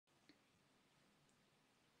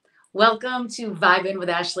Welcome to Vibin with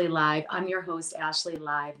Ashley Live. I'm your host, Ashley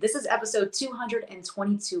Live. This is episode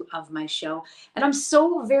 222 of my show, and I'm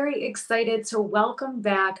so very excited to welcome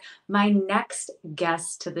back my next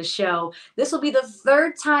guest to the show. This will be the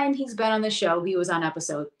third time he's been on the show. He was on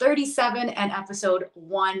episode 37 and episode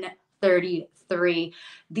 133.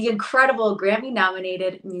 The incredible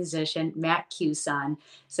Grammy-nominated musician, Matt Cusson.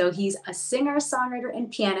 So he's a singer, songwriter, and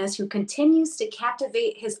pianist who continues to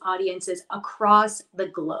captivate his audiences across the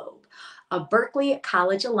globe. A Berklee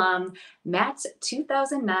College alum, Matt's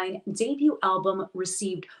 2009 debut album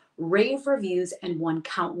received rave reviews and won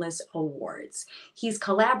countless awards. He's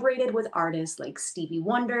collaborated with artists like Stevie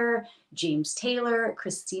Wonder, James Taylor,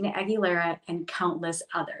 Christina Aguilera, and countless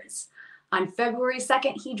others. On February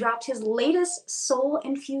 2nd, he dropped his latest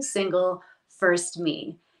soul-infused single, First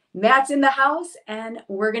Me. Matt's in the house, and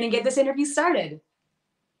we're going to get this interview started.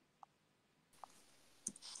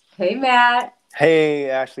 Hey, Matt. Hey,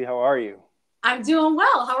 Ashley, how are you? I'm doing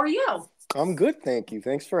well. How are you? I'm good, thank you.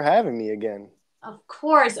 Thanks for having me again. Of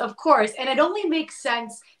course, of course. And it only makes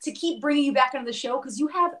sense to keep bringing you back on the show because you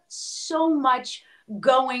have so much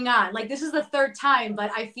going on. Like, this is the third time, but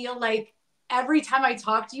I feel like every time I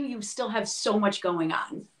talk to you, you still have so much going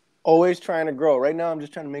on. Always trying to grow. Right now, I'm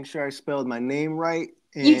just trying to make sure I spelled my name right.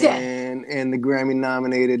 You did. And the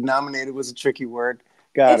Grammy-nominated. Nominated was a tricky word.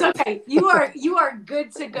 It's okay. You are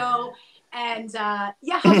good to go. And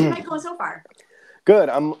how's your night going so far? Good.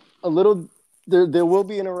 I'm a little. There will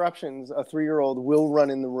be interruptions. A 3-year-old will run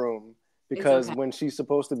in the room because when she's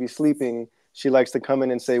supposed to be sleeping, she likes to come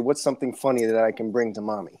in and say, "What's something funny that I can bring to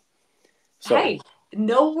mommy?" So, hey,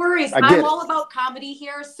 no worries. I'm all about comedy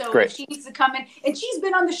here. So Great. If she needs to come in, and she's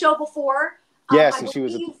been on the show before. Yes, and she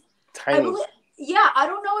was tiny. I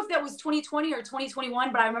don't know if that was 2020 or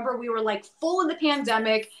 2021, but I remember we were like full in the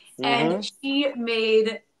pandemic, and she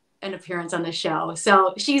made an appearance on the show.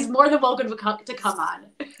 So she's more than welcome to come on.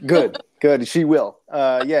 Good. She will.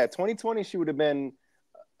 2020, she would have been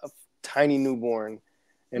a tiny newborn.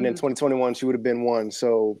 And then 2021, she would have been 1.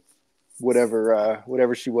 So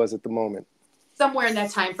whatever she was at the moment. Somewhere in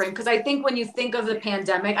that time frame. Because I think when you think of the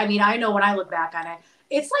pandemic, I mean, I know when I look back on it,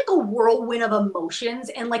 it's like a whirlwind of emotions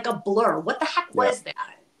and like a blur. What the heck was that?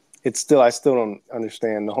 I still don't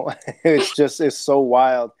understand. It's so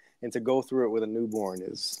wild. And to go through it with a newborn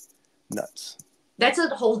is nuts. That's a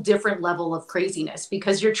whole different level of craziness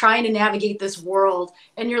because you're trying to navigate this world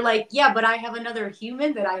and you're like, yeah, but I have another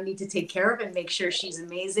human that I need to take care of and make sure she's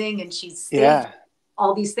amazing and she's safe,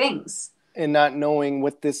 all these things. And not knowing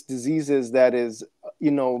what this disease is that is,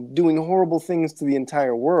 doing horrible things to the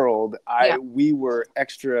entire world. We were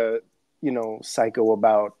extra, psycho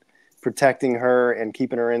about protecting her and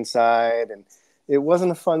keeping her inside. And it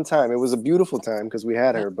wasn't a fun time. It was a beautiful time because we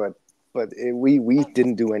had her, but we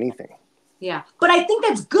didn't do anything. Yeah. But I think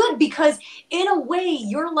that's good because in a way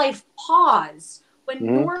your life paused when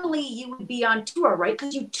normally you would be on tour, right?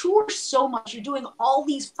 Because you tour so much. You're doing all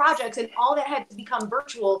these projects and all that had to become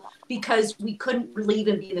virtual because we couldn't really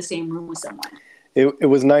even be in the same room with someone. It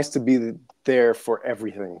was nice to be there for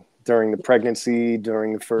everything during the pregnancy,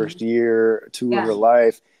 during the first year or two of her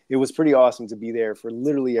life. It was pretty awesome to be there for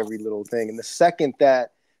literally every little thing. And the second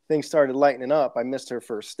that things started lightening up, I missed her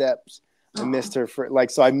first steps. I missed her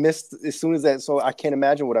I missed as soon as that. So I can't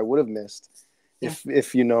imagine what I would have missed if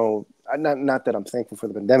not that I'm thankful for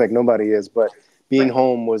the pandemic. Nobody is, but being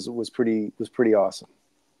home was pretty awesome.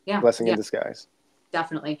 Yeah. Blessing in disguise.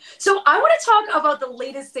 Definitely. So I want to talk about the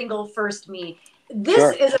latest single, First Me.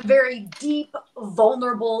 This is a very deep,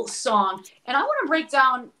 vulnerable song. And I want to break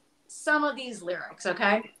down some of these lyrics.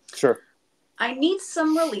 Okay. Sure. I need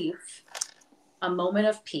some relief, a moment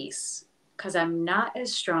of peace. Because I'm not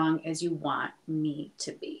as strong as you want me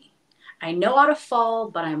to be. I know how to fall,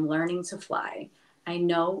 but I'm learning to fly. I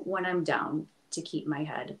know when I'm down to keep my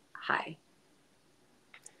head high.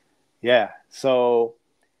 Yeah, so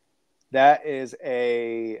that is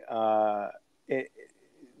the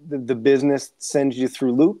business sends you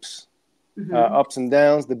through loops, ups and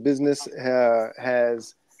downs. The business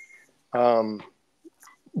has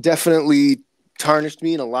definitely tarnished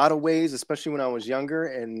me in a lot of ways, especially when I was younger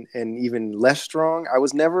and even less strong. I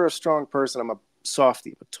was never a strong person. I'm a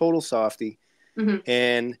softie, a total softie,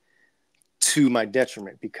 and to my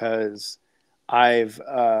detriment because I've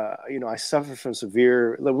I suffer from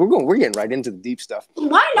severe. We're getting right into the deep stuff.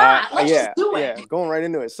 Why not? Let's just do it. Yeah, going right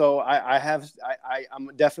into it. So I'm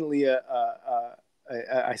definitely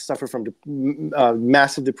I suffer from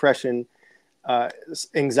massive depression.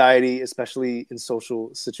 Anxiety, especially in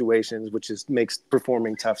social situations, which makes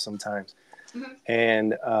performing tough sometimes.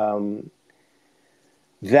 And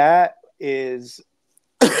that is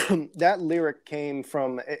that lyric came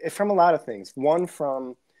from a lot of things. One,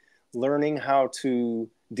 from learning how to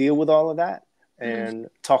deal with all of that and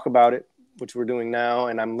talk about it, which we're doing now.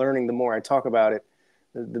 And I'm learning, the more I talk about it,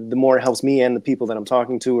 the more it helps me and the people that I'm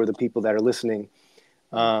talking to, or the people that are listening,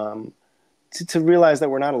 to realize that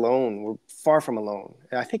we're not alone. We're far from alone.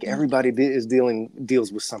 And I think everybody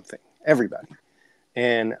deals with something. Everybody.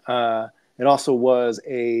 And it also was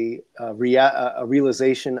a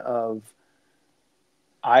realization of,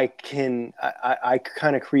 I kind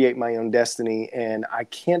of create my own destiny, and I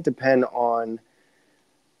can't depend on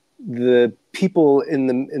the people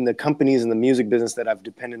in the companies in the music business that I've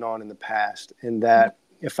depended on in the past. And that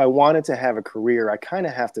if I wanted to have a career, I kind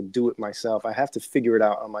of have to do it myself. I have to figure it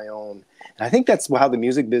out on my own. And I think that's how the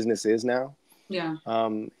music business is now. Yeah.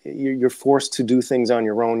 You're forced to do things on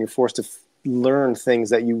your own. You're forced to learn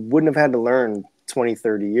things that you wouldn't have had to learn 20,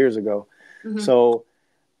 30 years ago. So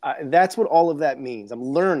that's what all of that means. I'm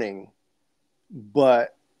learning,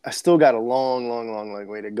 but I still got a long, long, long, long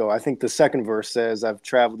way to go. I think the second verse says, I've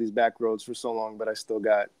traveled these back roads for so long, but I still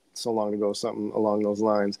got so long to go, something along those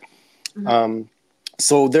lines.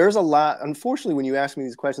 So there's a lot. Unfortunately, when you ask me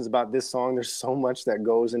these questions about this song, there's so much that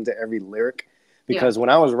goes into every lyric, because when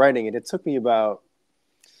I was writing it, it took me about,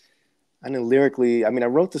 I know lyrically, I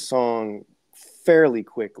wrote the song fairly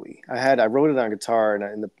quickly. I wrote it on guitar,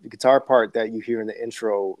 and the guitar part that you hear in the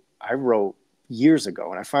intro, I wrote years ago,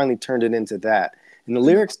 and I finally turned it into that. And the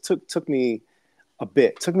lyrics took me a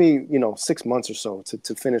bit. Took me, 6 months or so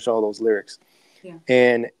to finish all those lyrics. Yeah.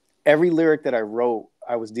 And every lyric that I wrote,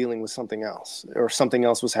 I was dealing with something else, or something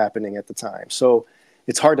else was happening at the time. So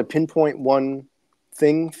it's hard to pinpoint one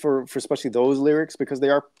thing for especially those lyrics, because they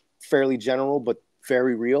are fairly general but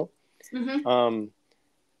very real. But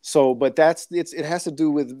it has to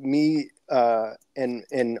do with me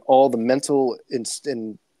and all the mental and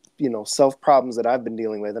self problems that I've been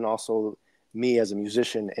dealing with, and also me as a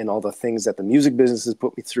musician and all the things that the music business has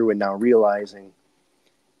put me through, and now realizing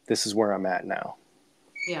this is where I'm at now.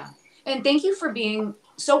 Yeah. And thank you for being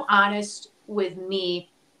so honest with me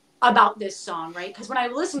about this song, right? Because when I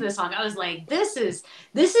listened to this song, I was like, this is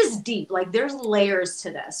deep. Like, there's layers to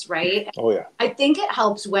this, right? Oh, yeah. I think it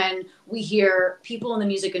helps when we hear people in the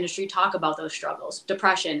music industry talk about those struggles,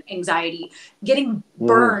 depression, anxiety, getting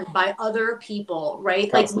burned by other people,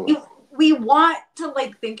 right? Constantly. Like, we want to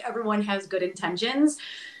think everyone has good intentions,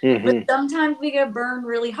 but sometimes we get burned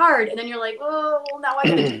really hard, and then you're like, oh, well, now I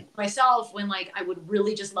gotta do it myself, when I would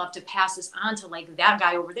really just love to pass this on to that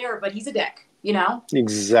guy over there, but he's a dick,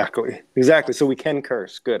 Exactly. So we can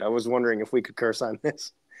curse. Good. I was wondering if we could curse on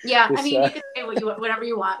this. Yeah, you can say whatever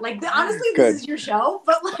you want. Honestly, this is your show,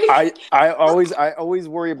 but I always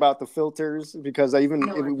worry about the filters, because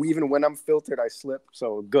even when I'm filtered, I slip.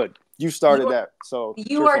 So good, you started that. So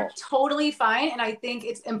you are totally fine, and I think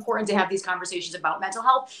it's important to have these conversations about mental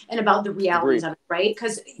health and about the realities of it, right?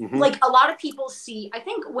 Because a lot of people see. I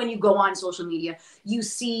think when you go on social media, you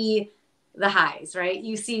see the highs, right?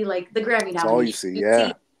 You see the Grammy-nominated. That's all you see.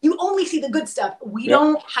 Yeah. You only see the good stuff. We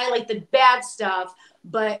don't highlight the bad stuff.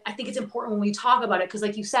 But I think it's important when we talk about it, because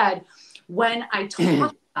like you said, when I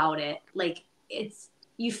talk about it,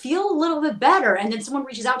 you feel a little bit better. And then someone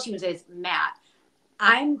reaches out to you and says, Matt,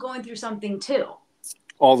 I'm going through something too.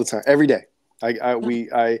 All the time, every day.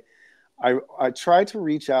 I try to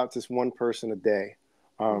reach out to one person a day,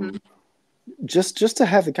 just to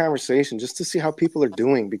have the conversation, just to see how people are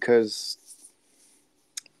doing, because,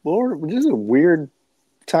 Lord, this is a weird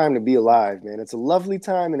time to be alive, man. It's a lovely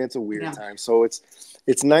time, and it's a weird time. So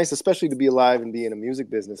it's nice, especially to be alive and be in a music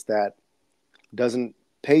business that doesn't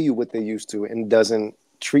pay you what they used to, and doesn't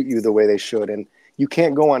treat you the way they should. And you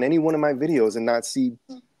can't go on any one of my videos and not see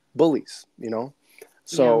bullies,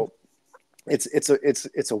 So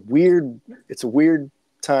it's a weird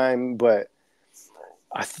time, but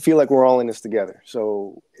I feel like we're all in this together.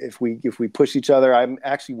 So if we push each other, I'm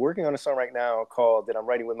actually working on a song right now that I'm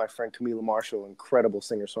writing with my friend Camila Marshall, incredible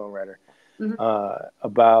singer-songwriter.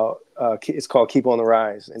 It's called Keep on the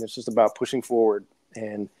Rise, and it's just about pushing forward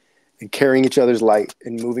and carrying each other's light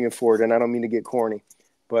and moving it forward. And I don't mean to get corny,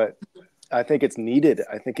 but I think it's needed.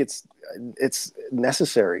 I think it's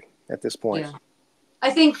necessary at this point. Yeah. I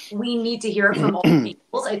think we need to hear it from all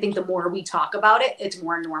people. I think the more we talk about it, it's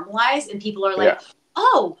more normalized, and people are like,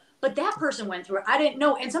 oh, but that person went through it. I didn't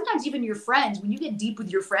know. And sometimes even your friends, when you get deep with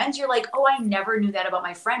your friends, you're like, oh, I never knew that about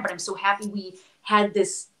my friend, but I'm so happy we had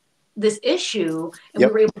this issue, and we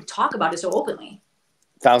were able to talk about it so openly.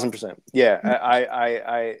 1,000%. Yeah.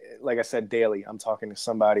 I like I said, daily, I'm talking to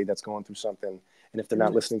somebody that's going through something. And if they're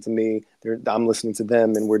not listening to me, I'm listening to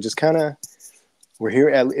them. And we're just we're here.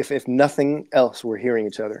 If nothing else, we're hearing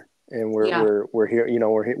each other. and we're here. You know,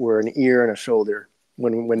 we're an ear and a shoulder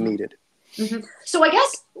when needed. Mm-hmm. So I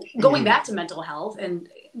guess going back to mental health and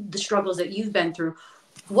the struggles that you've been through,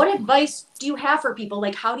 what advice do you have for people?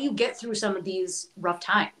 Like, how do you get through some of these rough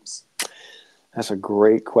times? That's a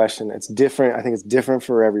great question. It's different. I think it's different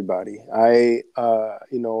for everybody. I,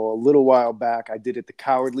 you know, a little while back, I did it the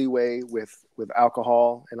cowardly way with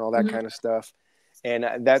alcohol and all that kind of stuff. And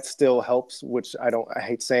that still helps, which I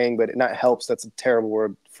hate saying, but it not helps. That's a terrible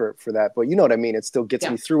word for that. But you know what I mean? It still gets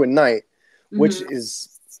me through a night, which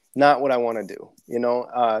is not what I want to do, you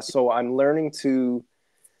know? So I'm learning to,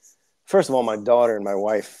 first of all, my daughter and my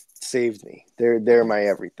wife saved me. They're my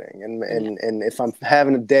everything. And if I'm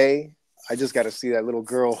having a day, I just got to see that little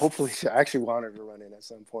girl. Hopefully, I actually want her to run in at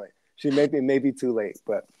some point. She may be too late,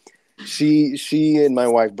 but she and my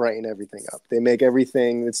wife brighten everything up. They make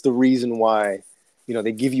everything. It's the reason why, you know,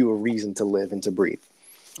 they give you a reason to live and to breathe.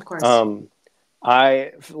 Of course.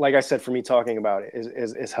 Like I said, for me, talking about it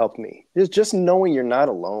is helped me. It's just knowing you're not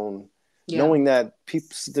alone, knowing that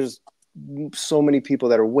there's so many people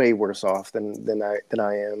that are way worse off than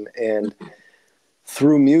I am, and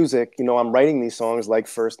through music, you know, I'm writing these songs like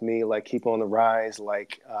First Me, like Keep on the Rise,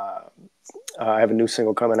 like I have a new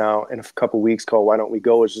single coming out in a couple weeks called Why Don't We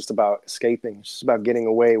Go. It's just about escaping. It's just about getting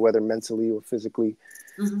away, whether mentally or physically.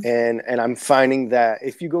 And I'm finding that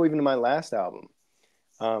if you go even to my last album,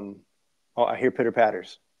 I hear pitter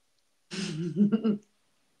patters.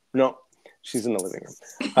 No, she's in the living room.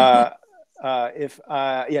 If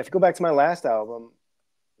you go back to my last album,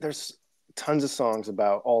 there's tons of songs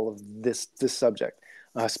about all of this subject,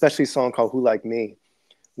 especially a song called Who Like Me,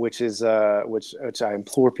 which is which I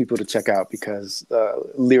implore people to check out because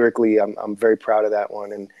lyrically I'm very proud of that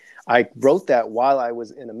one. And I wrote that while I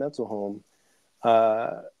was in a mental home,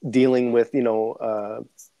 dealing with, you know,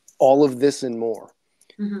 all of this and more.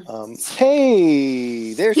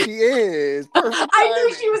 Hey, there she is. I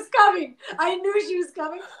knew she was coming. Hi.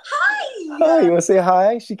 Hi, you want to say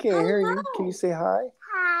hi? She can't hear you. Can you say hi?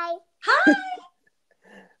 Hi.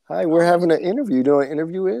 Hi, we're having an interview. You know what an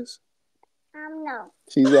interview is? No.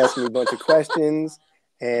 She's asking me a bunch of questions,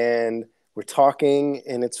 and we're talking,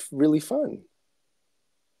 and it's really fun.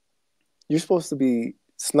 You're supposed to be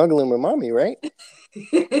snuggling with mommy, right?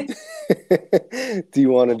 Do you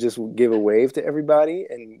want to just give a wave to everybody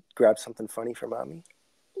and grab something funny for mommy?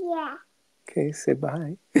 Yeah. Okay, say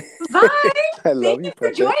bye. Bye. I love you,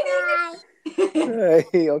 for joining me.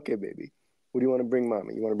 Hey, okay, baby. What do you want to bring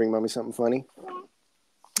mommy? You want to bring mommy something funny? Yeah.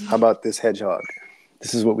 How about this hedgehog?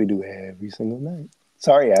 This is what we do every single night.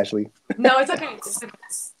 Sorry, Ashley. No, it's okay.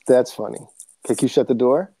 That's funny. Okay, can you shut the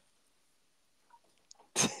door?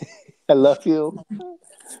 I love you.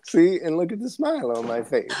 See, and look at the smile on my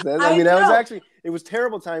face. It was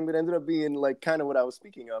terrible timing, but ended up being like kind of what I was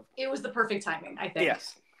speaking of. It was the perfect timing, I think.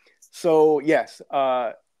 Yes. So, yes,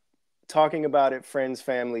 talking about it, friends,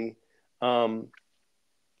 family,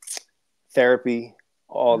 therapy,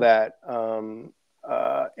 all that,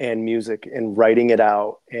 and music and writing it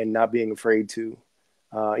out and not being afraid to.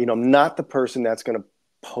 You know, I'm not the person that's going to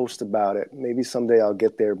post about it. Maybe someday I'll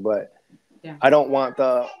get there, but I don't want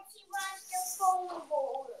the...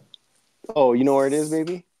 Oh, you know where it is,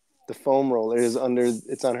 baby? The foam roller is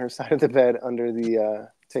it's on her side of the bed under the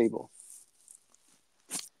table.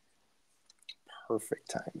 Perfect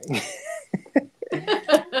timing.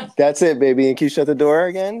 That's it, baby. And can you shut the door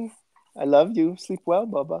again? I love you. Sleep well,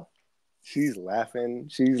 Bubba. She's laughing.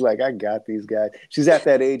 She's like, I got these guys. She's at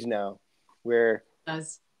that age now where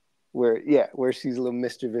she's a little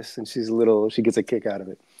mischievous and she gets a kick out of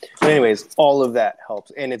it. But anyways, all of that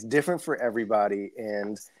helps. And it's different for everybody.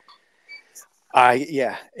 And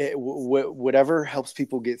whatever helps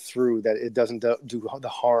people get through that, it doesn't do the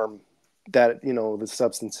harm that, you know, the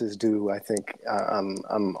substances do. I think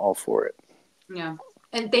I'm all for it. Yeah.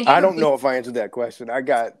 And thank you. I don't know if I answered that question.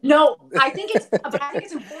 No, I think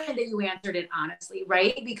it's important that you answered it honestly,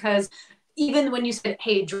 right? Because even when you said,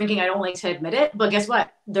 hey, drinking, I don't like to admit it, but guess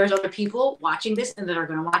what? There's other people watching this and that are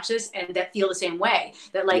going to watch this and that feel the same way.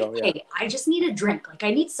 That hey, I just need a drink. Like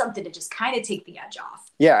I need something to just kind of take the edge off.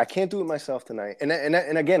 Yeah, I can't do it myself tonight.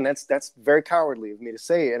 And again, that's very cowardly of me to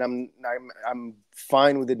say. And I'm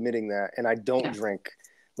fine with admitting that. And I don't drink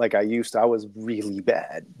like I used to. I was really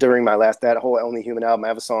bad during that whole Only Human album. I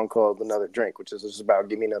have a song called Another Drink, which is just about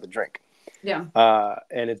give me another drink. Yeah.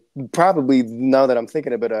 And it probably, now that I'm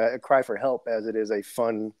thinking of it, a cry for help as it is a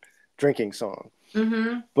fun drinking song.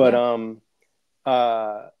 Mm-hmm. But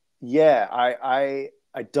I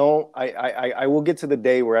will get to the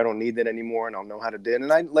day where I don't need that anymore and I'll know how to do it.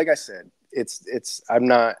 And like I said,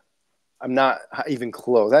 I'm not even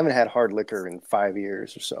close. I haven't had hard liquor in 5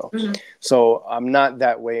 years or so. Mm-hmm. So I'm not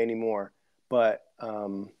that way anymore. But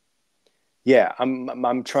yeah,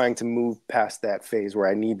 I'm trying to move past that phase where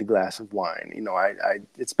I need the glass of wine. You know,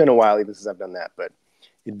 it's been a while even since I've done that, but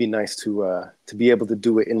it'd be nice to be able to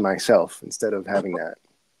do it in myself instead of having that.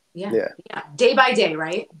 Yeah. Day by day,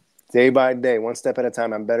 right? Day by day, one step at a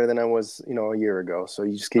time. I'm better than I was, you know, a year ago. So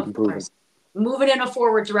you just keep improving. Moving in a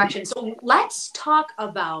forward direction. So let's talk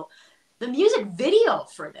about the music video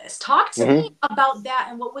for this. Talk to me about that,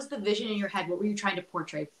 and what was the vision in your head? What were you trying to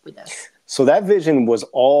portray with this? So that vision was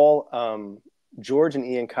all George and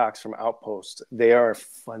Ian Cox from Outpost. They are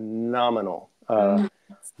phenomenal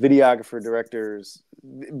videographer, directors,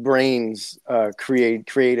 brains,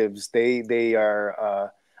 creatives. They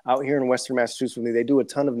are out here in Western Massachusetts with me. They do a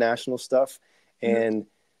ton of national stuff, and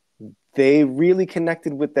they really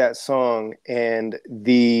connected with that song. And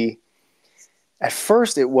at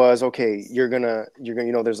first it was, okay, you're gonna, you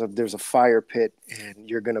know, there's a fire pit and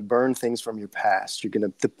you're gonna burn things from your past. You're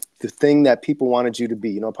gonna, the thing that people wanted you to be,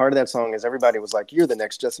 you know, part of that song is everybody was like, you're the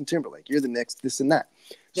next Justin Timberlake, you're the next this and that.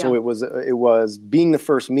 Yeah. So it was being the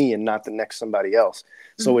first me and not the next somebody else.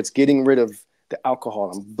 So it's getting rid of the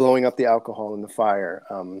alcohol. I'm blowing up the alcohol in the fire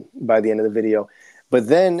by the end of the video. But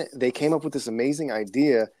then they came up with this amazing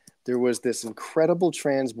idea. There was this incredible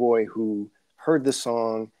trans boy who heard the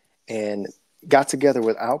song and got together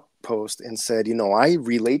with Outpost and said, you know, I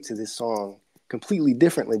relate to this song completely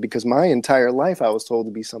differently because my entire life I was told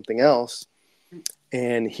to be something else.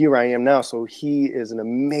 And here I am now. So he is an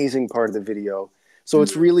amazing part of the video. So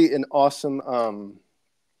it's really an awesome,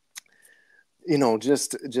 you know,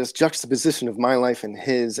 just juxtaposition of my life and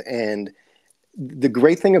his. And the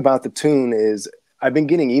great thing about the tune is I've been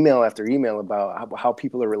getting email after email about how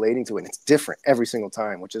people are relating to it. And it's different every single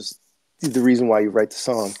time, which is the reason why you write the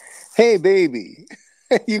song. Hey, baby,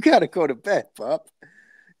 you got to go to bed, pup.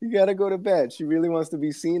 You got to go to bed. She really wants to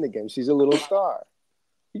be seen again. She's a little star.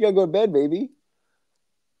 You got to go to bed, baby.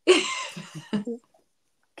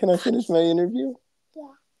 Can I finish my interview?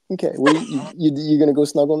 Yeah. Okay. Well, you're going to go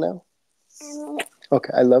snuggle now?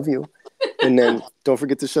 Okay. I love you. And then don't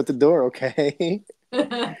forget to shut the door, okay?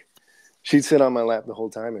 She'd sit on my lap the whole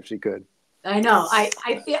time if she could. I know. I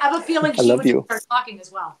have a feeling she would start talking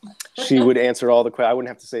as well. She would answer all the questions. I wouldn't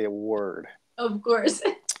have to say a word. Of course.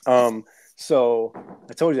 So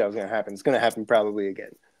I told you that was going to happen. It's going to happen probably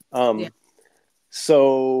again.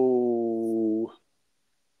 So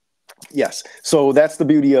yes. So that's the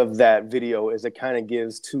beauty of that video is it kind of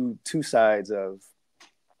gives two sides of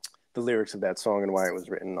the lyrics of that song and why it was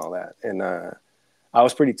written and all that. And I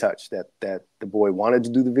was pretty touched that the boy wanted to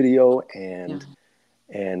do the video and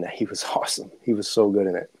he was awesome. He was so good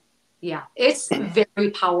in it. Yeah, it's very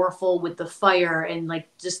powerful with the fire and like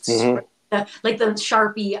just like the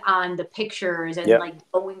Sharpie on the pictures and like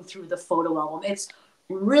going through the photo album. It's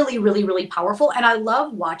really, really, really powerful. And I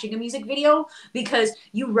love watching a music video because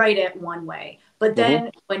you write it one way, but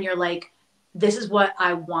then when you're like, this is what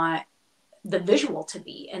I want the visual to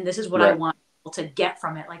be, and this is what I want people to get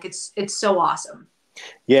from it. Like it's so awesome.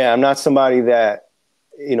 Yeah, I'm not somebody that,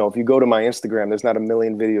 you know, if you go to my Instagram, there's not a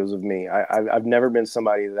million videos of me. I've never been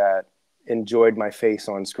somebody that enjoyed my face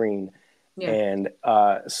on screen. Yeah. And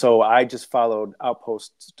so I just followed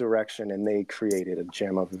Outpost's direction and they created a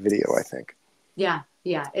gem of a video, I think. Yeah.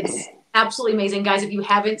 It's absolutely amazing. Guys, if you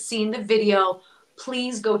haven't seen the video,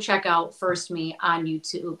 please go check out First Me on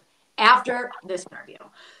YouTube after this interview.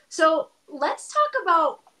 So let's talk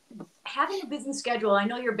about having a busy schedule. I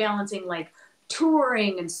know you're balancing like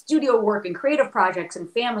touring and studio work and creative projects and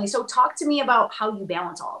family. So talk to me about how you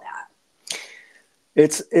balance all that.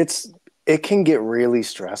 It can get really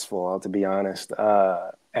stressful, to be honest.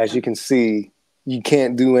 As you can see, you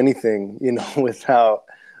can't do anything, you know, without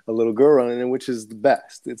a little girl running in, which is the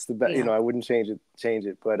best. It's the best, you know, I wouldn't change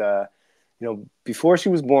it. But, you know, before she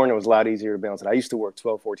was born, it was a lot easier to balance it. I used to work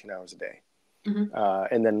 12, 14 hours a day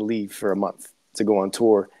and then leave for a month to go on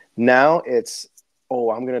tour. Now it's,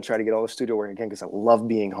 I'm going to try to get all the studio work again because I love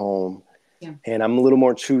being home. Yeah. And I'm a little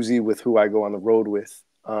more choosy with who I go on the road with.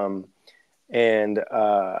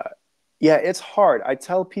 Yeah, it's hard. I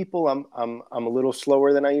tell people I'm a little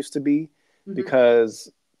slower than I used to be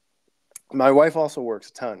because my wife also works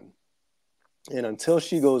a ton. And until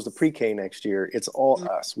she goes to pre-K next year, it's all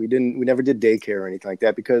us. We never did daycare or anything like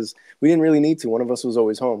that because we didn't really need to. One of us was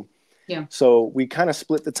always home. Yeah. So we kind of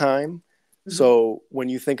split the time. So when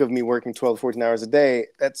you think of me working 12, 14 hours a day,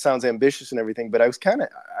 that sounds ambitious and everything, but I was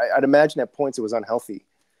I'd imagine at points it was unhealthy.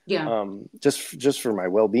 Yeah. Just for my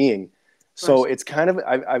well-being. So it's kind of,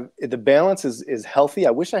 the balance is healthy.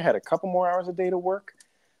 I wish I had a couple more hours a day to work,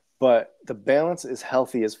 but the balance is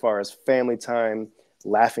healthy as far as family time,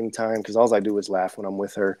 laughing time, because all I do is laugh when I'm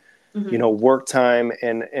with her. You know, work time,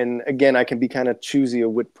 and again, I can be kind of choosy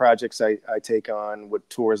of what projects I take on, what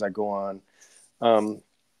tours I go on.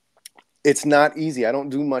 It's not easy. I don't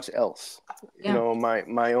do much else. You know,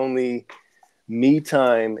 my only me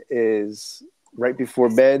time is right before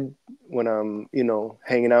bed when I'm, you know,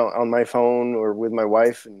 hanging out on my phone or with my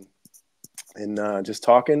wife and just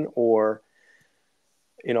talking, or,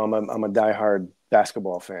 you know, I'm a diehard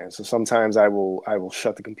basketball fan. So sometimes I will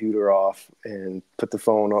shut the computer off and put the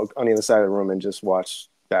phone on the other side of the room and just watch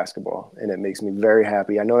basketball. And it makes me very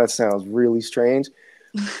happy. I know that sounds really strange,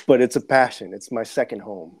 but it's a passion. It's my second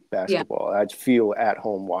home, basketball. I feel at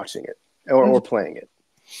home watching it or playing it.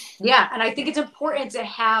 Yeah. And I think it's important to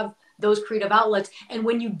have those creative outlets. And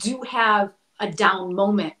when you do have a down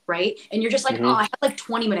moment, right? And you're just like, oh, I have like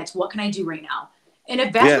 20 minutes. What can I do right now? And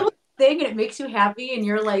if basketball is a thing and it makes you happy and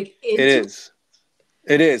you're like,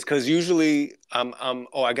 It is, because usually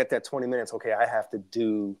I got that 20 minutes. Okay, I have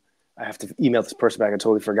to email this person back. I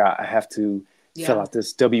totally forgot. I have to fill out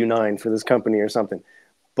this W-9 for this company or something.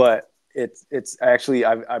 But it's actually,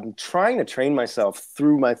 I'm trying to train myself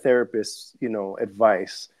through my therapist's, you know,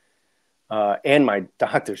 advice and my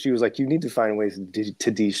doctor. She was like, you need to find ways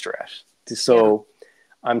to de-stress. So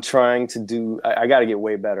I'm trying to do, I got to get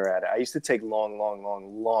way better at it. I used to take long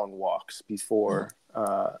walks before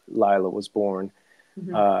Lila was born.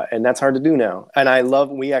 And that's hard to do now.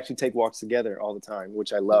 And we actually take walks together all the time,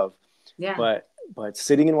 which I love. Yeah. But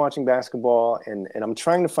sitting and watching basketball, and I'm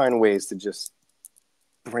trying to find ways to just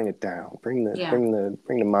bring it down, bring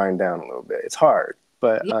the mind down a little bit. It's hard,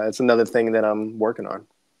 but it's another thing that I'm working on.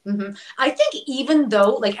 I think even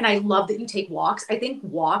though, like, and I love that you take walks. I think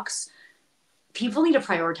people need to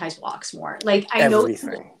prioritize walks more. Like, I know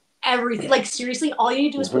everything. Like, seriously, all you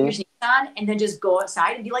need to do is put your sneakers on and then just go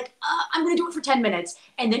outside and be like, I'm going to do it for 10 minutes.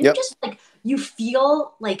 And then you just like, you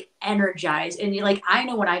feel like energized. And you're like, I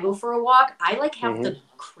know when I go for a walk, I like have the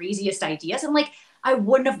craziest ideas. And like, I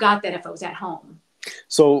wouldn't have got that if I was at home.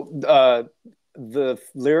 So the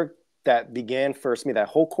lyric that began first me, that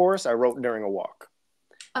whole chorus, I wrote during a walk.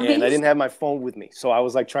 Amazing. And I didn't have my phone with me. So I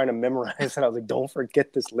was like trying to memorize it. I was like, don't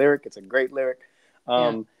forget this lyric. It's a great lyric.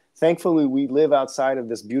 Thankfully, we live outside of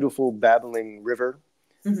this beautiful babbling river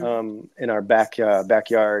in our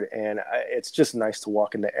backyard. And it's just nice to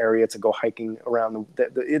walk in the area, to go hiking around.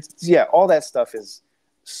 All that stuff is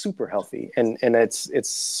super healthy. And it's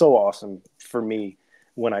so awesome for me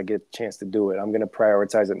when I get a chance to do it. I'm going to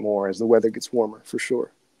prioritize it more as the weather gets warmer, for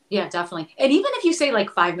sure. Yeah, definitely. And even if you say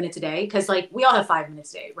like 5 minutes a day, because like we all have 5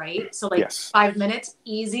 minutes a day, right? So like 5 minutes,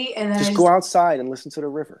 easy. And then just go outside and listen to the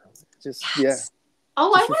river.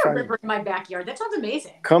 Oh, I want a river in my backyard. That sounds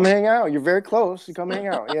amazing. Come hang out. You're very close. You come hang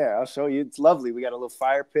out. Yeah, I'll show you. It's lovely. We got a little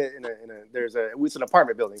fire pit it's an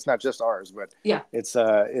apartment building. It's not just ours, but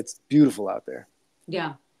it's beautiful out there.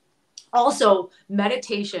 Yeah. Also,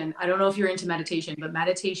 meditation. I don't know if you're into meditation, but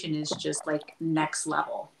meditation is just like next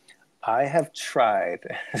level. I have tried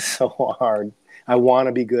so hard. I want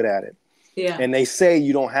to be good at it. Yeah. And they say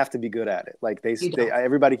you don't have to be good at it. Like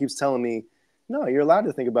everybody keeps telling me, no, you're allowed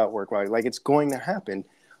to think about work while like it's going to happen.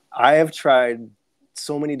 I have tried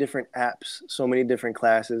so many different apps, so many different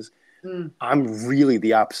classes. I'm really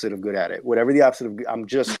the opposite of good at it. Whatever the opposite of, I'm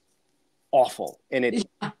just awful. And it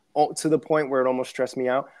to the point where it almost stressed me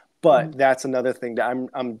out. But that's another thing that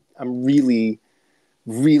I'm really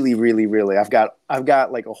I've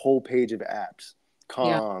got like a whole page of apps,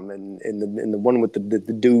 Calm and the one with the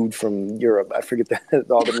dude from Europe. I forget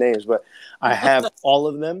all the names, but I have all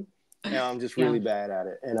of them, and I'm just really bad at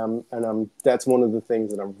it. And I'm that's one of the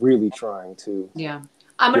things that I'm really trying to. Yeah,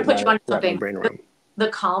 I'm gonna put you on something. The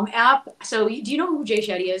Calm app. So do you know who Jay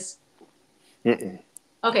Shetty is?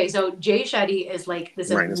 Okay, so Jay Shetty is like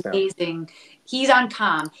this amazing. He's on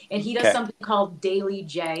Calm, and he does something called Daily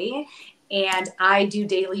J. And I do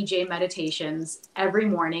Daily J meditations every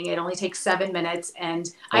morning. It only takes 7 minutes. And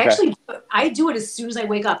I do it as soon as I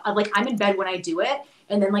wake up. I'm in bed when I do it.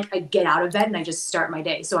 And then I get out of bed and I just start my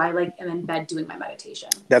day. So I am in bed doing my meditation.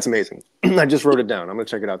 That's amazing. I just wrote it down. I'm going to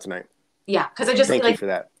check it out tonight. Yeah. Because I just thank you for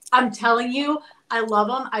that. I'm telling you, I love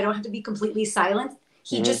him. I don't have to be completely silent.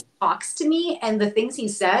 He just talks to me. And the things he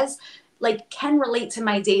says can relate to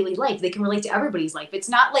my daily life. They can relate to everybody's life. It's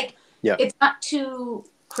not it's not too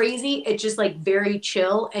crazy. It's just very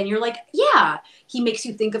chill, and you're he makes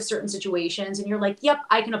you think of certain situations, and you're like, yep,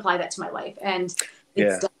 I can apply that to my life, and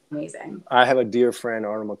it's amazing. I have a dear friend,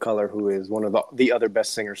 Arnold McCullough, who is one of the other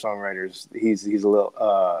best singer-songwriters.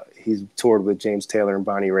 He's toured with James Taylor and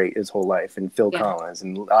Bonnie Raitt his whole life, and Phil Collins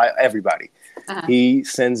and everybody. He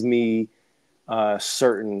sends me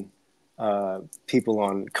certain people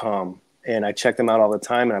on Calm, and I check them out all the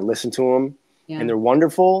time, and I listen to them, and they're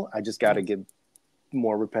wonderful. I just got to get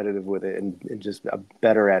more repetitive with it and just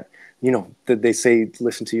better at, they say,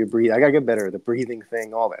 listen to your breathe. I got to get better at the breathing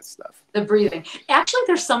thing, all that stuff. The breathing. Actually,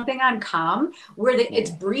 there's something on Calm where it's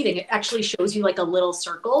breathing. It actually shows you like a little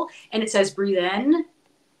circle, and it says breathe in,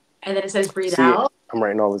 and then it says breathe out. I'm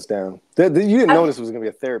writing all this down. You didn't know this was going to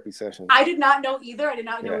be a therapy session. I did not know either. I did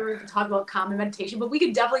not know we were going to talk about Calm and meditation, but we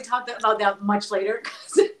could definitely talk about that much later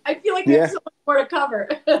because I feel like there's so much more to cover.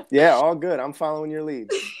 Yeah, all good. I'm following your lead.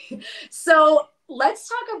 So let's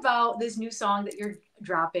talk about this new song that you're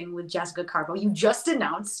dropping with Jessica Carbo. You just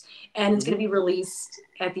announced, and it's going to be released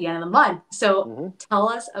at the end of the month. So tell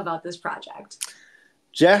us about this project.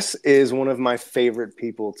 Jess is one of my favorite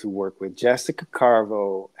people to work with. Jessica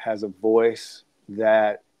Carbo has a voice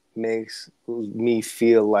that makes me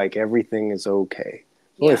feel like everything is okay.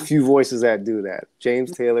 Only a few voices that do that.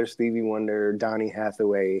 James Taylor, Stevie Wonder, Donny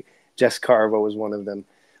Hathaway, Jess Carbo is one of them.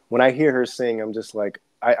 When I hear her sing, I'm just like,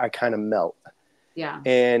 I kind of melt. Yeah.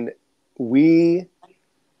 And we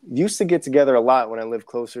used to get together a lot when I lived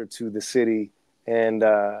closer to the city and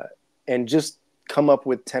just come up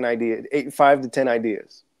with 5 to 10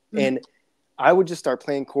 ideas. And I would just start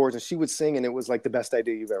playing chords and she would sing and it was like the best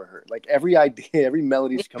idea you've ever heard. Like every idea, every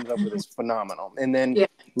melody she comes up with is phenomenal. And then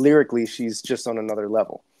lyrically, she's just on another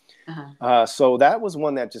level. So that was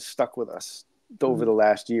one that just stuck with us over the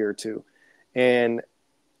last year or two. And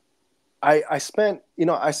I spent,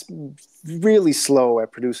 I really slow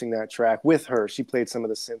at producing that track with her. She played some of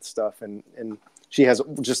the synth stuff and she has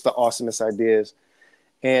just the awesomest ideas.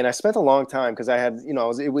 And I spent a long time because I had,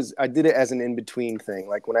 I did it as an in-between thing.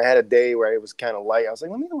 Like when I had a day where it was kind of light, I was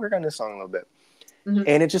like, let me work on this song a little bit.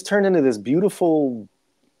 And it just turned into this beautiful,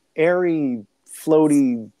 airy,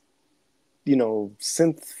 floaty,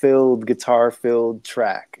 synth-filled, guitar-filled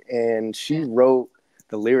track. And she wrote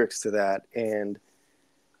the lyrics to that. And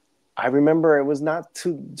I remember it was not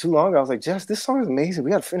too long ago. I was like, Jess, this song is amazing.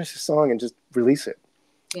 We got to finish this song and just release it.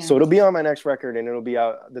 Yeah. So it'll be on my next record and it'll be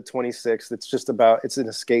out the 26th. It's an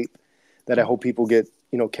escape that I hope people get,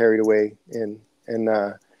 carried away in.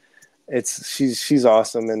 And she's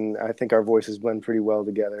awesome. And I think our voices blend pretty well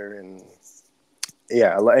together. And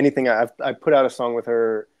I put out a song with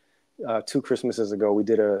her 2 Christmases ago. We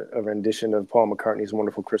did a rendition of Paul McCartney's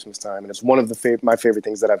Wonderful Christmas Time. And it's one of my favorite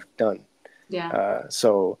things that I've done. Yeah.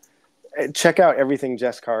 So check out everything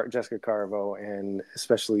Jessica Carbo and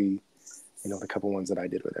especially, the couple ones that I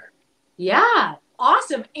did with her. Yeah,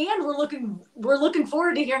 awesome. And we're looking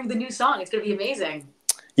forward to hearing the new song. It's going to be amazing.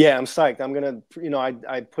 Yeah, I'm psyched. I'm going to,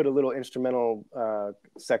 I put a little instrumental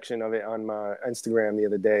section of it on my Instagram the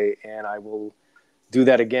other day, and I will do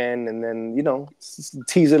that again and then,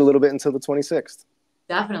 tease it a little bit until the 26th.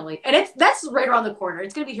 Definitely. And that's right around the corner.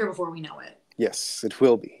 It's going to be here before we know it. Yes, it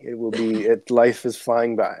will be. It will be. Life is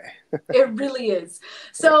flying by. It really is.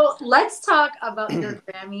 So let's talk about your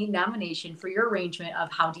Grammy nomination for your arrangement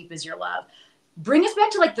of How Deep Is Your Love. Bring us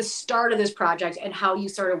back to like the start of this project and how you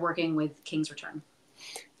started working with King's Return.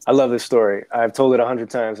 I love this story. I've told it 100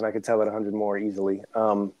 times and I could tell it 100 more easily.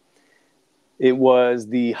 It was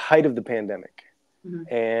the height of the pandemic.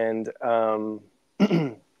 And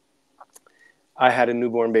I had a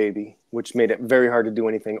newborn baby, which made it very hard to do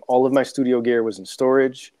anything. All of my studio gear was in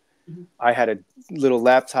storage. I had a little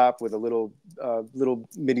laptop with a little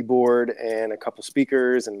MIDI board and a couple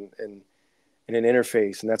speakers and an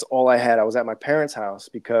interface. And that's all I had. I was at my parents' house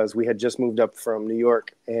because we had just moved up from New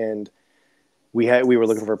York and we were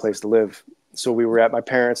looking for a place to live. So we were at my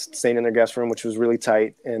parents, staying in their guest room, which was really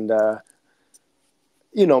tight. And,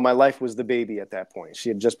 my life was the baby at that point. She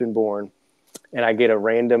had just been born. And I get a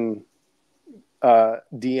random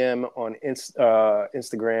DM on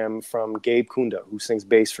Instagram from Gabe Kunda, who sings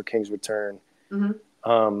bass for King's Return,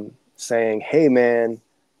 saying, "Hey man,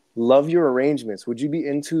 love your arrangements. Would you be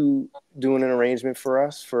into doing an arrangement for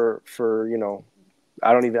us for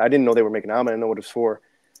I didn't know they were making an album. I didn't know what it was for."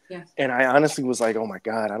 Yeah. And I honestly was like, "Oh my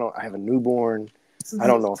God, I have a newborn. I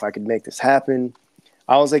don't know if I could make this happen."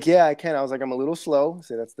 I was like, "Yeah, I can." I was like, "I'm a little slow."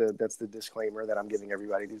 So that's the disclaimer that I'm giving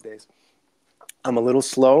everybody these days. I'm a little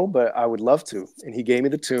slow, but I would love to. And he gave me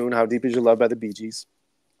the tune, How Deep Is Your Love by the Bee Gees.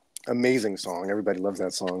 Amazing song. Everybody loves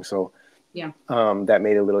that song. So that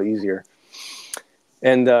made it a little easier.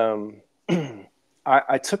 And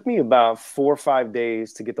I took me about 4 or 5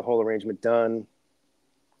 days to get the whole arrangement done.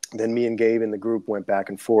 Then me and Gabe in the group went back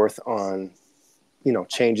and forth on,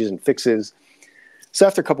 changes and fixes. So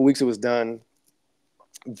after a couple weeks it was done.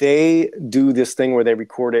 They do this thing where they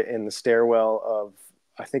record it in the stairwell of,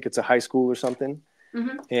 I think it's a high school or something.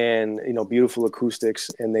 and, you know, beautiful acoustics.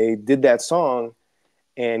 And they did that song,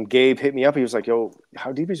 and Gabe hit me up. He was like, yo,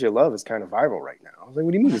 How Deep Is Your Love is kind of viral right now. I was like,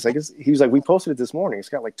 what do you mean? He was like, we posted it this morning. It's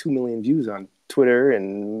got like 2 million views on Twitter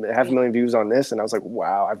and 500,000 views on this. And I was like,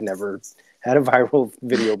 wow, I've never had a viral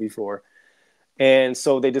video before. And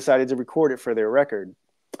so they decided to record it for their record.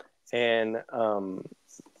 And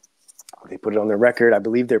they put it on their record. I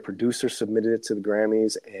believe their producer submitted it to the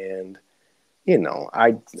Grammys. And, you know,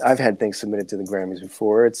 I've had things submitted to the Grammys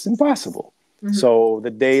before. It's impossible. So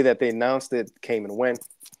the day that they announced it came and went.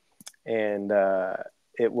 And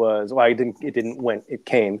it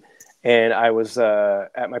came. And I was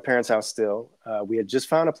at my parents' house still. We had just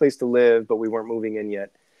found a place to live, but we weren't moving in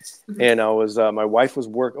yet. And I was, my wife was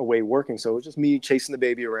away working. So it was just me chasing the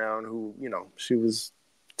baby around, who, you know, she was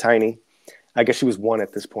tiny. I guess she was 1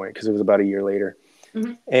 at this point, because it was about a year later.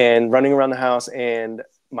 And running around the house, and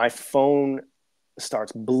my phone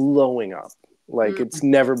starts blowing up. Like it's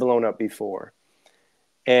never blown up before.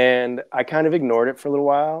 And I kind of ignored it for a little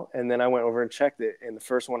while. And then I went over and checked it. And the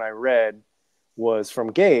first one I read was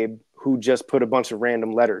from Gabe, who just put a bunch of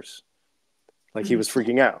random letters. Like he was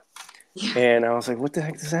freaking out. And I was like, what the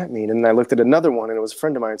heck does that mean? And I looked at another one, and it was a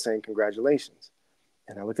friend of mine saying, congratulations.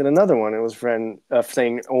 And I looked at another one, and it was a friend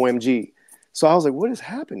saying, OMG. So I was like, what is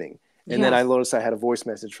happening? And then I noticed I had a voice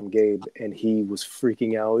message from Gabe, and he was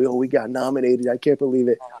freaking out. Yo, we got nominated. I can't believe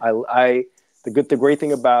it. The great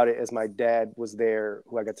thing about it is my dad was there,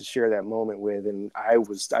 who I got to share that moment with. And I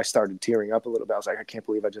started tearing up a little bit. I was like, I can't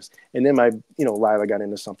believe and then Lila got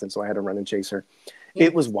into something. So I had to run and chase her.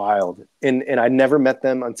 It was wild. And I never met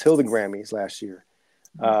them until the Grammys last year.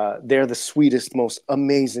 They're the sweetest, most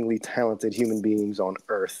amazingly talented human beings on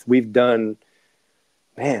earth. We've done,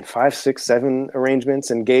 5, 6, 7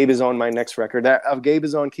 arrangements. And Gabe is on my next record. Gabe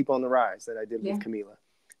is on Keep on the Rise that I did with Camila.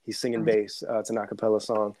 He's singing bass. It's an a cappella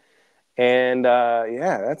song. And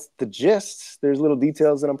that's the gist. There's little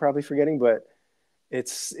details that I'm probably forgetting, but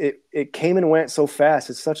it came and went so fast.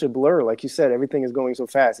 It's such a blur. Like you said, everything is going so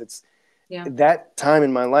fast. That time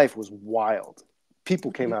in my life was wild.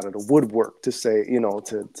 People came out of the woodwork to say,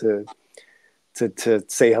 to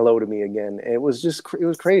say hello to me again. And it was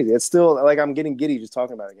crazy. It's still like I'm getting giddy just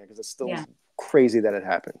talking about it again, because it's still crazy that it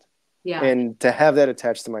happened. Yeah. And to have that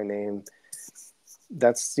attached to my name,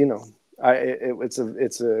 that's,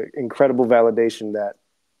 it's a incredible validation that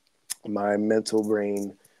my mental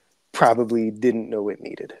brain probably didn't know it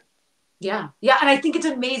needed. Yeah. Yeah. And I think it's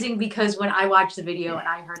amazing, because when I watched the video and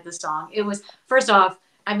I heard the song, it was, first off,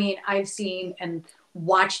 I mean, I've seen and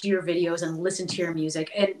watched your videos and listened to your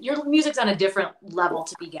music, and your music's on a different level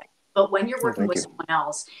to begin. But when you're working with someone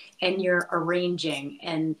else and you're arranging,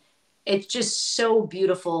 and it's just so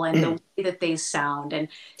beautiful, and the way that they sound, and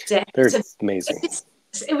they're amazing.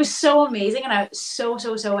 It was so amazing. And I was so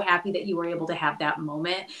happy that you were able to have that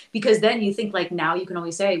moment, because then you think, like, now you can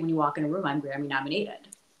always say when you walk in a room, I'm Grammy nominated.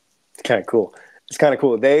 It's kind of cool.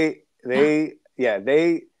 They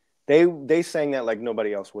sang that like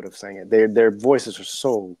nobody else would have sang it. Their voices are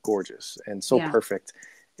so gorgeous and so perfect.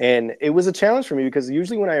 And it was a challenge for me, because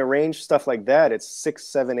usually when I arrange stuff like that, it's 6,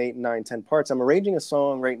 7, 8, 9, 10 parts. I'm arranging a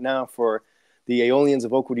song right now for the Aeolians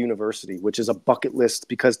of Oakwood University, which is a bucket list,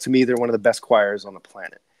 because to me, they're one of the best choirs on the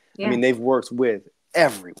planet. Yeah. I mean, they've worked with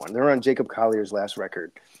everyone. They're on Jacob Collier's last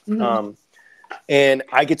record. And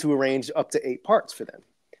I get to arrange up to 8 parts for them.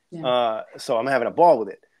 Yeah. So I'm having a ball with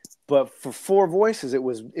it. But for 4 voices, it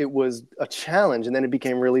was a challenge. And then it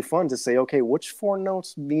became really fun to say, okay, which 4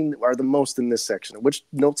 notes are the most in this section? Which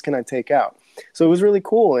notes can I take out? So it was really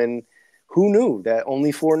cool. And who knew that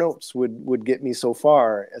only 4 notes would get me so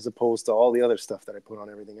far, as opposed to all the other stuff that I put on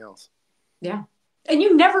everything else. Yeah. And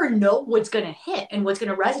you never know what's going to hit and what's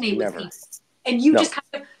going to resonate with people. And you just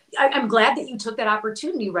kind of, I'm glad that you took that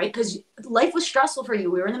opportunity, right? Because life was stressful for you.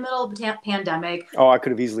 We were in the middle of a pandemic. Oh, I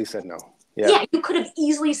could have easily said no. Yeah, you could have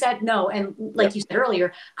easily said no. And like you said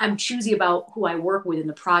earlier, I'm choosy about who I work with and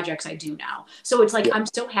the projects I do now. So it's like, I'm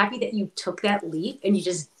so happy that you took that leap and you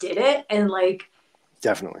just did it. And like,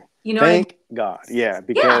 definitely. Thank God. Yeah,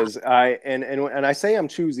 because I say I'm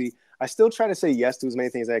choosy. I still try to say yes to as many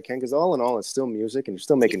things as I can, because all in all, it's still music and you're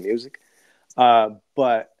still making music.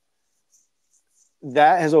 But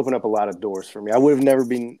that has opened up a lot of doors for me. I would have never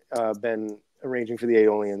been arranging for the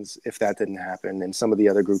Aeolians if that didn't happen, and some of the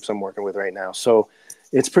other groups I'm working with right now. So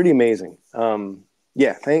it's pretty amazing. Thank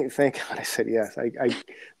God I said yes. I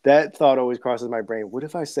that thought always crosses my brain. What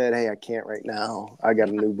if I said, hey, I can't right now. I got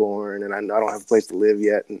a newborn and I don't have a place to live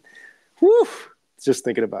yet. And just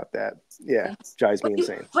thinking about that. Yeah, drives me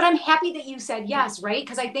insane. But I'm happy that you said yes, right?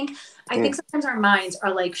 Because I think sometimes our minds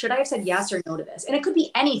are like, should I have said yes or no to this? And it could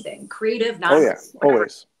be anything, creative, not. Oh yeah, whatever,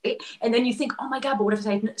 always. Right? And then you think, oh my God, but what if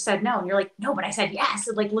I said no? And you're like, no, but I said yes.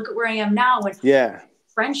 And like, look at where I am now. And yeah,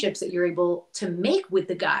 friendships that you're able to make with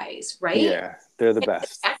the guys, right? Yeah, they're the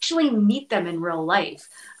best. Actually meet them in real life.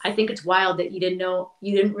 I think it's wild that you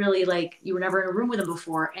didn't really like, you were never in a room with them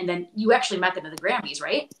before. And then you actually met them at the Grammys,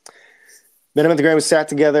 right? Met them at the Grammys, sat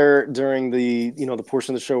together during the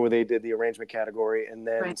portion of the show where they did the arrangement category, and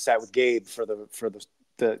then sat with Gabe for the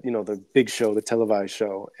big show, the televised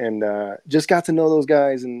show, and just got to know those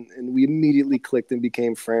guys, and we immediately clicked and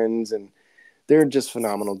became friends, and they're just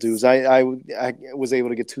phenomenal dudes. I was able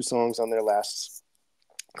to get 2 songs on their last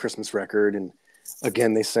Christmas record, and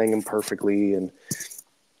again, they sang them perfectly, and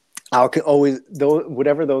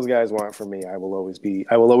whatever those guys want from me, I will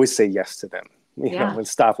always say yes to them. You know, and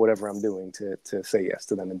stop whatever I'm doing to say yes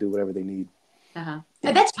to them and do whatever they need. And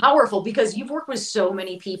that's powerful because you've worked with so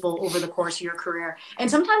many people over the course of your career. And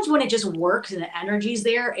sometimes when it just works and the energy's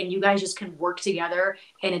there and you guys just can work together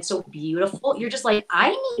and it's so beautiful, you're just like,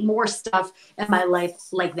 I need more stuff in my life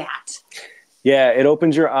like that. Yeah, it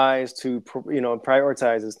opens your eyes to,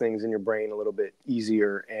 prioritizes things in your brain a little bit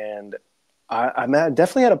easier. And I'm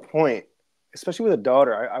definitely at a point, especially with a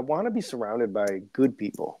daughter, I want to be surrounded by good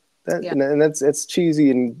people. And it's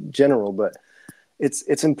cheesy in general, but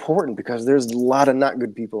it's important because there's a lot of not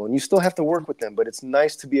good people and you still have to work with them. But it's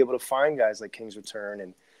nice to be able to find guys like King's Return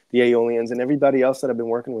and the Aeolians and everybody else that I've been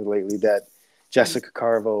working with lately, that Jessica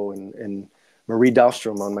Carvo and Marie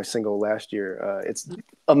Dahlstrom on my single last year. It's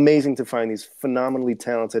amazing to find these phenomenally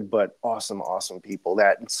talented but awesome people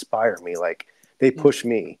that inspire me. Like, they push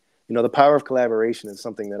me. The power of collaboration is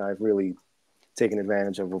something that I've really taken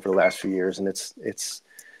advantage of over the last few years, and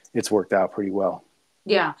it's worked out pretty well.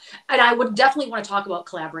 Yeah. And I would definitely want to talk about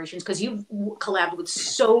collaborations because you've collabed with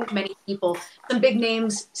so many people, some big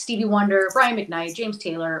names, Stevie Wonder, Brian McKnight, James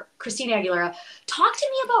Taylor, Christina Aguilera. Talk to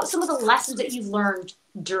me about some of the lessons that you've learned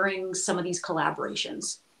during some of these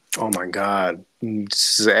collaborations. Oh my God.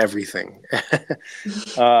 This is everything.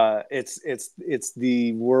 It's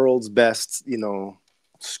the world's best,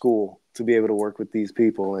 school to be able to work with these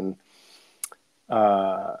people. And,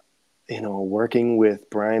 working with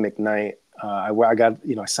Brian McKnight,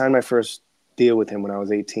 I signed my first deal with him when I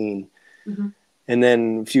was 18. Mm-hmm. And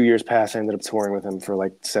then a few years passed, I ended up touring with him for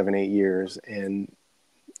like 7-8 years. And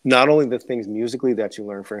not only the things musically that you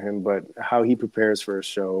learn from him, but how he prepares for a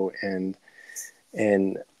show and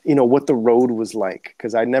what the road was like.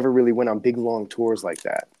 Cause I never really went on big, long tours like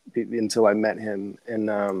that until I met him.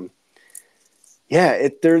 And,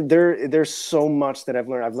 there's so much that I've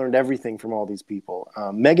learned. I've learned everything from all these people.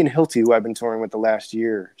 Megan Hilty, who I've been touring with the last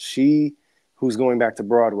year, who's going back to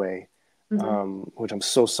Broadway, which I'm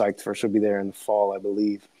so psyched for. She'll be there in the fall, I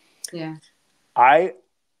believe. Yeah.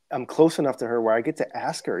 I'm close enough to her where I get to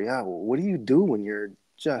ask her, what do you do when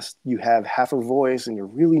you have half a voice and you're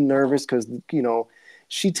really nervous? Because,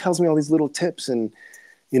 she tells me all these little tips and,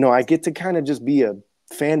 I get to kind of just be a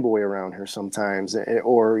fanboy around her sometimes,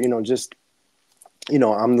 or,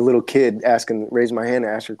 I'm the little kid raise my hand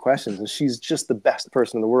and ask her questions. And she's just the best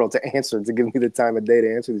person in the world to give me the time of day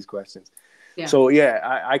to answer these questions. Yeah. So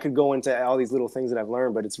I could go into all these little things that I've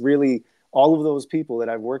learned, but it's really all of those people that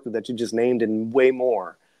I've worked with that you just named and way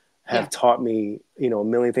more have taught me, a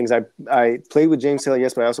million things. I played with James Taylor,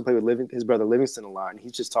 yes, but I also played with his brother Livingston a lot. And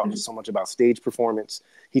he's just taught me so much about stage performance.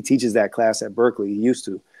 He teaches that class at Berkeley. He used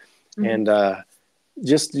to. Mm-hmm. And,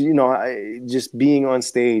 just being on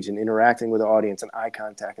stage and interacting with the audience and eye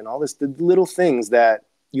contact and all this, the little things that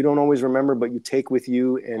you don't always remember, but you take with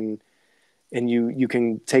you and you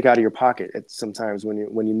can take out of your pocket at sometimes when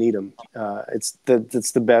you need them. It's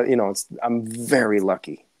the best, I'm very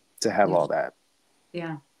lucky to have all that.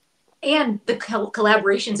 Yeah. And the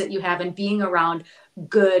collaborations that you have and being around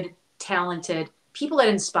good, talented people that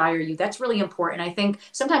inspire you, that's really important. I think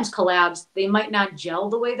sometimes collabs, they might not gel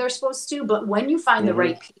the way they're supposed to, but when you find the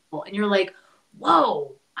right people and you're like,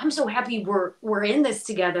 whoa, I'm so happy we're in this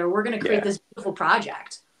together. We're going to create this beautiful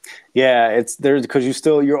project. Yeah, it's there because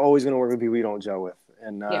you're always going to work with people you don't gel with.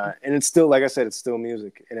 And and it's still, like I said, it's still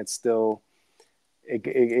music, and it's still,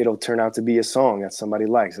 it'll turn out to be a song that somebody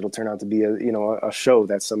likes. It'll turn out to be a show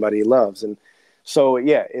that somebody loves. And so,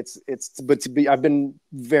 I've been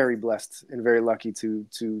very blessed and very lucky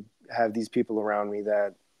to have these people around me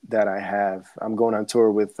that I have. I'm going on tour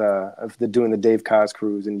with doing the Dave Koz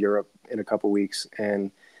cruise in Europe in a couple weeks, and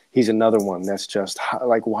he's another one that's just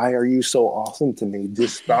like, why are you so awesome to me?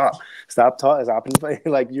 Just stop talking, stop and play.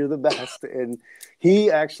 Like, you're the best. And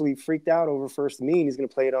he actually freaked out over First Me, and he's going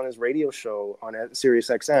to play it on his radio show on Sirius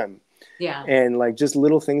XM. Yeah. And like, just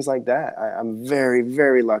little things like that. I'm very,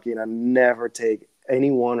 very lucky, and I never take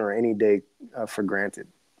anyone or any day for granted.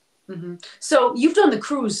 Mm-hmm. So you've done the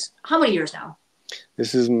cruise how many years now?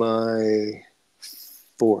 This is my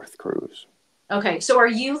 4th cruise. Okay. So are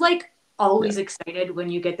you like always excited when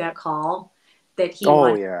you get that call that he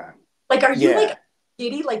yeah. Like, are you like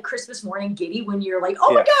giddy, like Christmas morning giddy when you're like,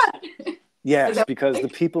 oh my God? Yes, because the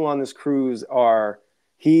people on this cruise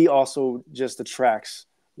he also just attracts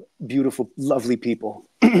beautiful, lovely people.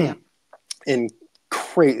 And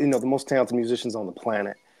great, the most talented musicians on the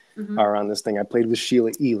planet are on this thing. I played with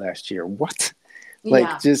Sheila E. last year. What?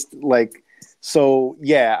 Like, just like, so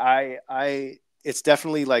I it's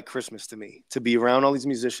definitely like Christmas to me, to be around all these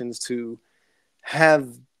musicians, to have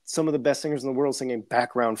some of the best singers in the world singing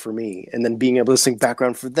background for me, and then being able to sing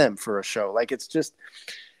background for them for a show. Like, it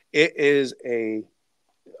is a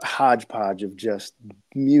hodgepodge of just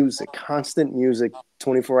music, constant music,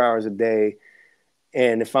 24 hours a day.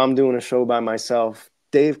 And if I'm doing a show by myself,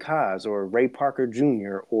 Dave Koz or Ray Parker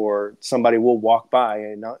Jr. or somebody will walk by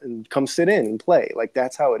and come sit in and play. Like,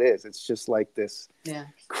 that's how it is. It's just like this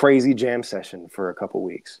crazy jam session for a couple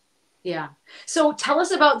weeks. Yeah. So tell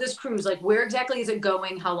us about this cruise. Like, where exactly is it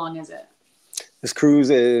going? How long is it? This cruise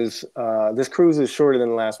is shorter than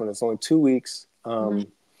the last one. It's only 2 weeks.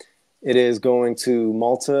 It is going to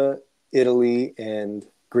Malta, Italy, and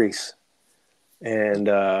Greece. And,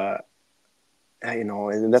 and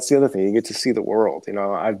that's the other thing. You get to see the world.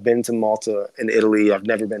 I've been to Malta and Italy. I've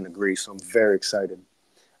never been to Greece. So I'm very excited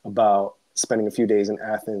about spending a few days in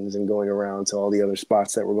Athens and going around to all the other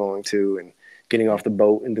spots that we're going to, and getting off the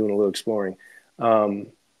boat and doing a little exploring.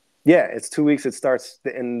 It's 2 weeks. It starts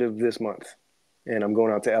the end of this month. And I'm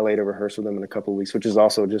going out to LA to rehearse with them in a couple of weeks, which is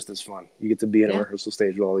also just as fun. You get to be in a rehearsal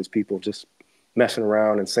stage with all these people just messing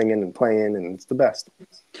around and singing and playing, and it's the best.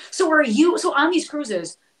 So on these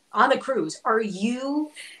cruises, on the cruise, are you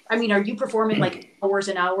performing like hours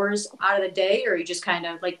and hours out of the day, or are you just kind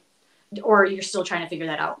of like, or you're still trying to figure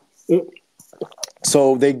that out?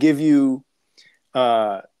 So they give you,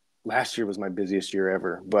 last year was my busiest year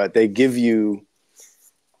ever, but they give you,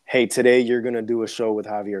 hey, today you're going to do a show with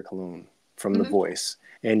Javier Colon from The Voice,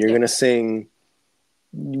 and you're going to sing,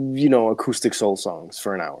 acoustic soul songs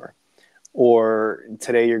for an hour. Or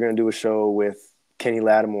today you're going to do a show with Kenny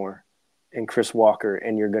Lattimore and Chris Walker,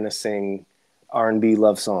 and you're going to sing R&B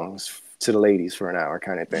love songs to the ladies for an hour,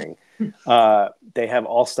 kind of thing. They have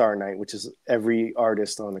All-Star Night, which is every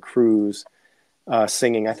artist on the cruise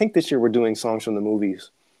singing. I think this year we're doing songs from the movies.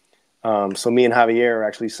 So me and Javier are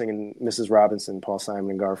actually singing Mrs. Robinson, Paul Simon,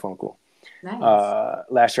 and Garfunkel. Nice.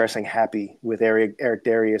 Last year I sang Happy with Eric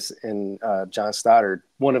Darius and John Stoddard,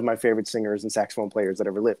 one of my favorite singers and saxophone players that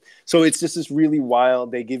ever lived. So it's just this really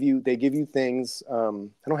wild. They give you things. I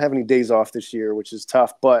don't have any days off this year, which is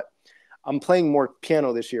tough, but I'm playing more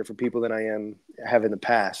piano this year for people than I have in the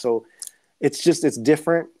past. So it's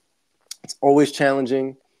different. It's always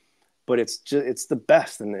challenging, but it's the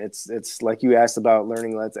best. And it's like you asked about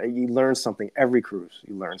learning. You learn something every cruise.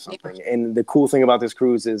 You learn something. And the cool thing about this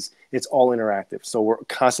cruise is it's all interactive. So we're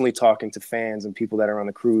constantly talking to fans and people that are on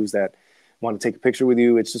the cruise that want to take a picture with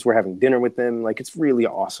you. It's just, we're having dinner with them. Like, it's really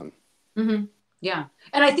awesome. Mm-hmm. Yeah.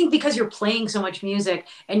 And I think because you're playing so much music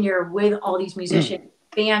and you're with all these musicians,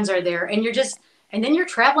 fans are there, and then you're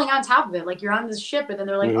traveling on top of it. Like, you're on this ship, and then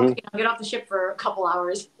they're like, okay, I'll get off the ship for a couple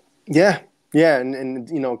hours. Yeah. Yeah.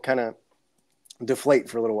 And kind of deflate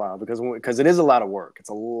for a little while because it is a lot of work. It's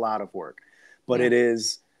a lot of work, but it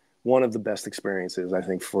is one of the best experiences, I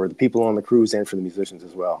think, for the people on the cruise and for the musicians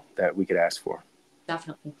as well, that we could ask for.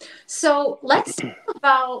 Definitely. So let's talk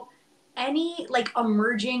about any like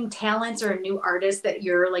emerging talents or new artists that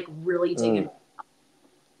you're like really digging.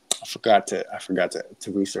 I forgot to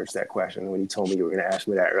research that question when you told me you were going to ask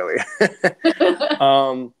me that earlier.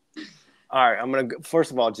 All right, I'm going to first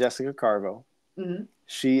of all, Jessica Carvo. Mm-hmm.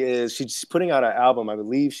 She's putting out an album. I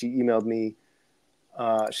believe she emailed me.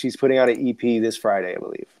 She's putting out an EP this Friday, I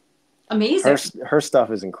believe. Amazing. Her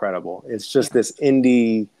stuff is incredible. It's just this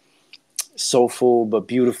indie, soulful but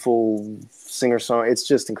beautiful singer-song. It's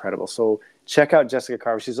just incredible. So check out Jessica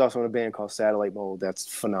Carver. She's also in a band called Satellite Mode. That's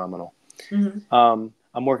phenomenal. Mm-hmm.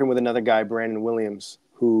 I'm working with another guy, Brandon Williams,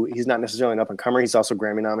 who he's not necessarily an up-and-comer. He's also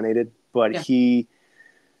Grammy-nominated. But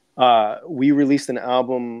we released an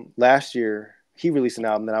album last year. He released an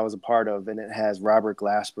album that I was a part of, and it has Robert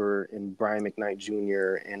Glasper and Brian McKnight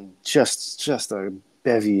Jr. and just a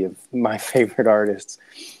bevy of my favorite artists.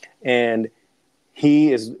 And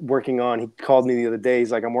he is working on. He called me the other day.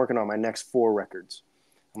 He's like, I'm working on my next 4 records.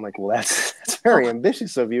 I'm like, well, that's very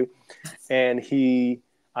ambitious of you. And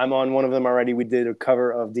I'm on one of them already. We did a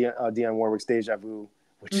cover of Dionne Warwick's Deja Vu,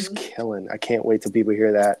 which is killing. I can't wait till people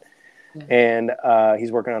hear that. Yeah. And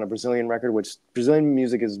he's working on a Brazilian record, which Brazilian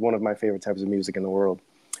music is one of my favorite types of music in the world.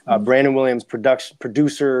 Brandon Williams,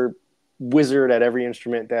 producer, wizard at every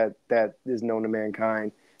instrument that is known to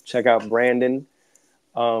mankind. Check out Brandon.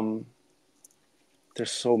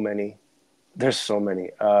 There's so many.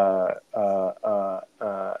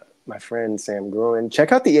 My friend Sam Gruen.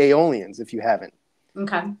 Check out the Aeolians if you haven't.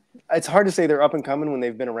 Okay. It's hard to say they're up and coming when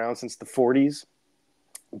they've been around since the 40s,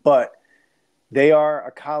 but they are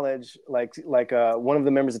a college, like one of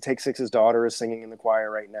the members of Take Six's daughter is singing in the choir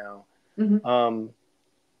right now. Mm-hmm.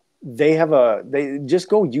 They just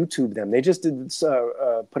go YouTube them. They just did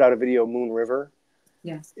put out a video, Moon River.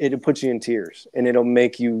 Yeah. It'll put you in tears and it'll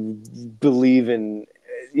make you believe in,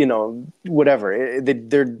 whatever.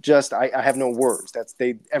 They're just, I have no words.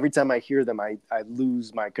 Every time I hear them, I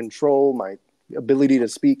lose my control, my ability to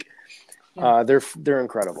speak. Yeah. They're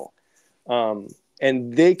incredible.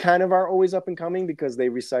 And they kind of are always up and coming because they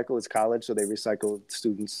recycle. It's college, so they recycle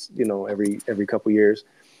students, every couple years.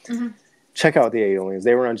 Mm-hmm. Check out the Aeolians.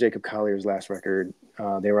 They were on Jacob Collier's last record.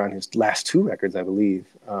 They were on his last 2 records, I believe.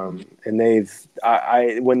 And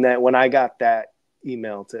when I got that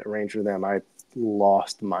email to arrange for them, I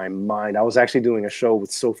lost my mind. I was actually doing a show with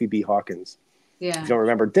Sophie B. Hawkins. Yeah. If you don't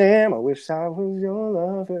remember, damn, I wish I was your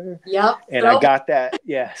lover. Yep. And I got that.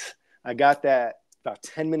 Yes. I got that about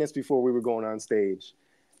 10 minutes before we were going on stage.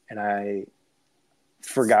 And I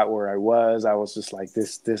forgot where I was. I was just like,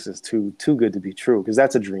 this is too good to be true. Because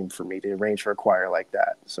that's a dream for me to arrange for a choir like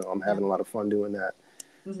that. So I'm having a lot of fun doing that.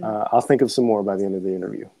 Mm-hmm. I'll think of some more by the end of the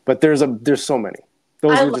interview. But there's so many.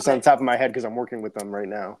 Those are just on top of my head because I'm working with them right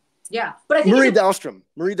now. Yeah. But I think Marie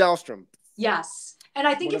Dahlstrom. Yes. And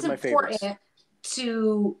I think it's important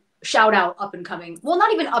to shout out up and coming. Well,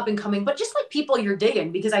 not even up and coming, but just like people you're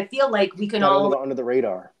digging, because I feel like we can all under the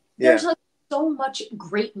radar. There's like so much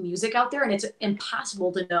great music out there and it's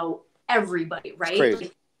impossible to know everybody, right? It's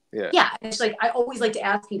crazy. Like, yeah. It's like I always like to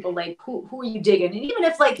ask people like who are you digging? And even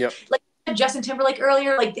if like Justin Timberlake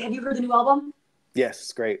earlier, like have you heard the new album? Yes,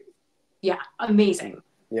 it's great. Yeah, amazing.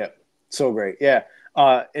 Yeah. So great. Yeah.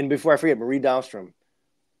 And before I forget, Marie Dahlstrom,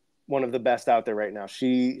 one of the best out there right now.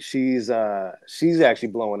 She's actually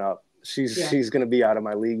blowing up. She's going to be out of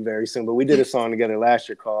my league very soon. But we did a song together last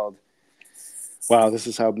year called, wow, this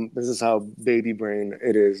is how baby brain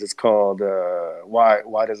it is. It's called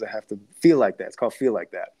Why Does It Have to Feel Like That? It's called Feel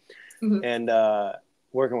Like That. Mm-hmm. And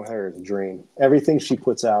working with her is a dream. Everything she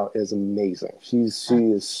puts out is amazing. She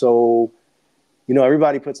is so,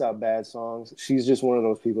 everybody puts out bad songs. She's just one of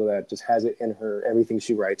those people that just has it in her. Everything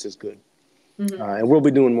she writes is good. Mm-hmm. And we'll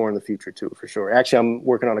be doing more in the future too, for sure. Actually, I'm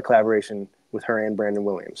working on a collaboration with her and Brandon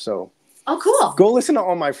Williams. So, cool. Go listen to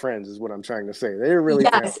All My Friends is what I'm trying to say. They're really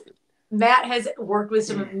talented. Matt has worked with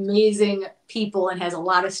some amazing people and has a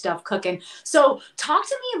lot of stuff cooking. So talk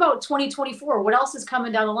to me about 2024. What else is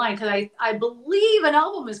coming down the line? Because I believe an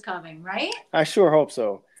album is coming, right? I sure hope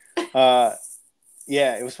so.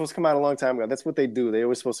 Yeah, it was supposed to come out a long time ago. That's what they do. They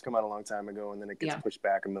were supposed to come out a long time ago, and then it gets pushed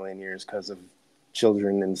back a million years because of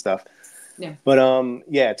children and stuff. Yeah. But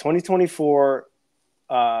 2024,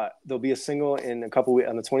 there'll be a single in a couple weeks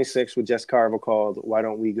on the 26th with Jess Carville called "Why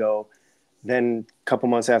Don't We Go." Then a couple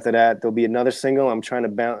months after that, there'll be another single. I'm trying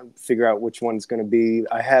to figure out which one it's going to be.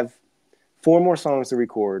 I have 4 more songs to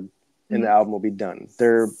record, and the album will be done.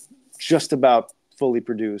 They're just about fully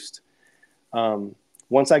produced.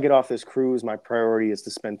 Once I get off this cruise, my priority is to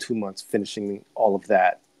spend 2 months finishing all of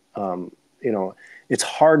that. It's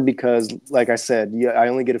hard because, like I said, I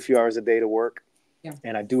only get a few hours a day to work. Yeah.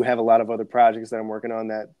 And I do have a lot of other projects that I'm working on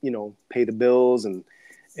that, pay the bills and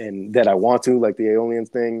that I want to, like the Aeolian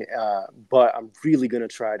thing. But I'm really going to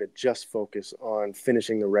try to just focus on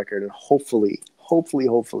finishing the record. And hopefully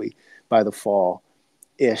by the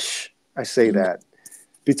fall-ish, I say that,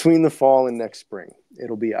 between the fall and next spring,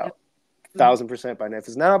 it'll be out. 1,000% by now. If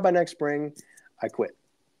it's not out by next spring, I quit.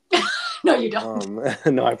 No, you don't.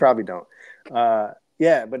 No, I probably don't. But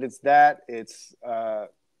it's that. It's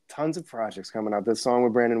tons of projects coming out. The song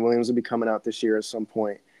with Brandon Williams will be coming out this year at some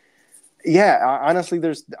point. Yeah, honestly,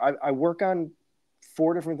 I work on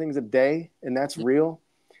 4 different things a day, and that's real.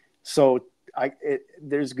 So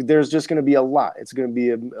there's just going to be a lot. It's going to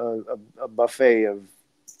be a buffet of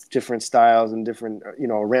different styles and different,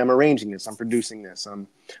 I'm arranging this, I'm producing this.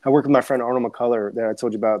 I work with my friend Arnold McCullough that I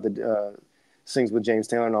told you about, that sings with James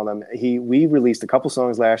Taylor and all them. We released a couple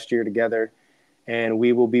songs last year together, and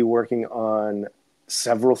we will be working on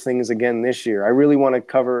several things again this year. I really want to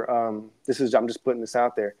cover, I'm just putting this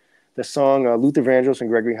out there, the song Luther Vandross and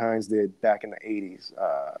Gregory Hines did back in the 80s.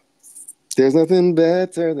 There's nothing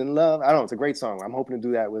better than love. I don't know. It's a great song. I'm hoping to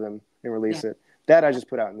do that with him and release it. That I just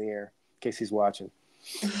put out in the air in case he's watching.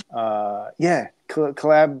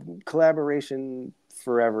 Collaboration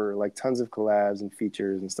forever, like tons of collabs and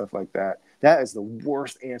features and stuff like that. That is the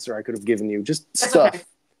worst answer I could have given you. Just stuff. Okay.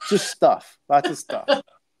 Just stuff. Lots of stuff.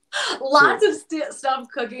 Lots of stuff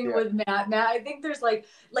cooking with Matt. Matt, I think there's like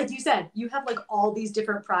you said, you have like all these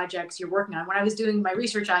different projects you're working on. When I was doing my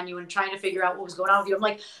research on you and trying to figure out what was going on with you, I'm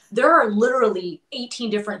like, there are literally 18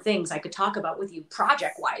 different things I could talk about with you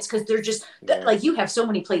project wise. Cause they're just like, you have so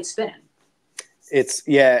many plates spinning.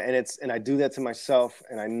 And I do that to myself,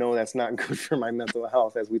 and I know that's not good for my mental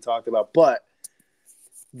health, as we talked about. But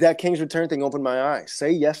that King's Return thing opened my eyes.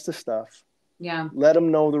 Say yes to stuff. Yeah. Let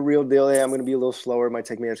them know the real deal. Hey, I'm going to be a little slower. It might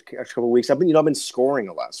take me an extra couple of weeks. I've been scoring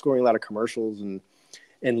a lot of commercials and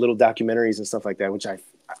little documentaries and stuff like that, which I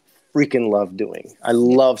freaking love doing. I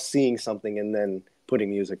love seeing something and then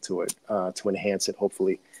putting music to it to enhance it,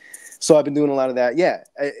 hopefully. So I've been doing a lot of that. Yeah,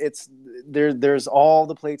 there's all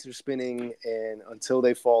the plates are spinning, and until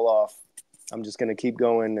they fall off, I'm just gonna keep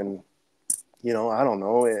going. And I don't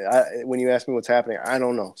know. When you ask me what's happening, I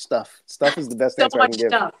don't know. Stuff is the best answer I can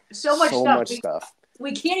give. So much stuff.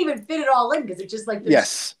 We can't even fit it all in because it's just like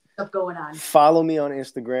there's stuff going on. Follow me on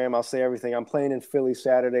Instagram. I'll say everything. I'm playing in Philly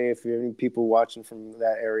Saturday. If you have any people watching from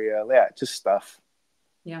that area, just stuff.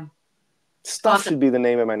 Yeah, stuff should be the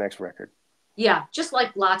name of my next record. Yeah, just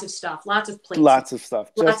like lots of stuff, lots of plates. Lots of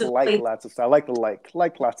stuff. Lots of stuff. I like lots of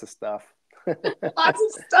stuff. Lots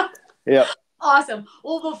of stuff. Yeah. Awesome.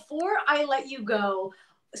 Well, before I let you go,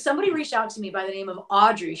 somebody reached out to me by the name of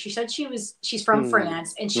Audrey. She said she's from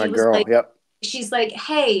France, and she was like, she's like,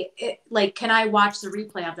 hey, can I watch the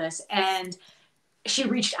replay of this? And she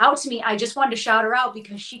reached out to me. I just wanted to shout her out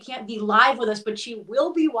because she can't be live with us, but she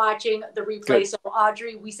will be watching the replay. Good. So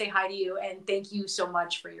Audrey, we say hi to you and thank you so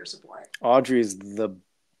much for your support. Audrey is the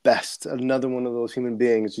best. Another one of those human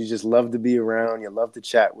beings you just love to be around. You love to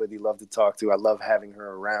chat with, you love to talk to. I love having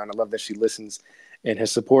her around. I love that she listens and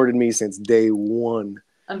has supported me since day one.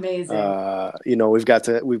 Amazing. We've got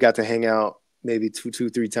to hang out maybe two,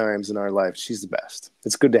 3 times in our life. She's the best.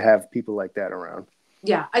 It's good to have people like that around.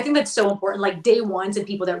 Yeah, I think that's so important. Like day ones and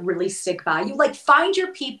people that really stick by you. Like find those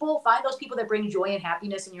people that bring joy and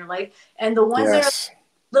happiness in your life. And the ones that are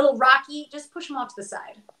little rocky, just push them off to the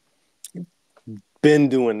side. Been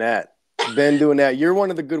doing that. You're one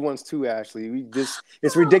of the good ones too, Ashley.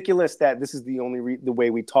 It's ridiculous that this is the only the way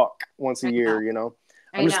we talk once a year. I'm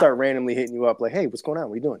gonna start randomly hitting you up like, hey, what's going on?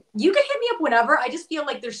 What are you doing? You can hit me up whenever. I just feel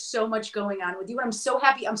like there's so much going on with you. And I'm so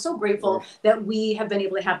happy. I'm so grateful that we have been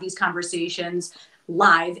able to have these conversations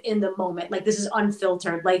live in the moment. Like this is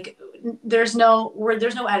unfiltered. Like there's no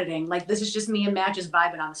editing. Like this is just me and Matt just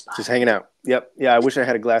vibing on the spot. Just hanging out. Yep. Yeah. I wish I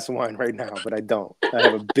had a glass of wine right now, but I don't. I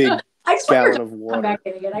have a big gallon of water. Come back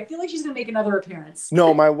in again. I feel like she's gonna make another appearance.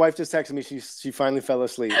 No, my wife just texted me. She finally fell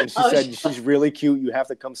asleep, and she said she's really cute. You have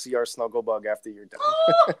to come see our snuggle bug after you're done.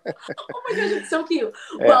 Oh my gosh, it's so cute.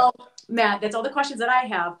 Yeah. Well, Matt, that's all the questions that I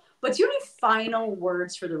have. But do you have any final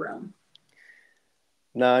words for the room?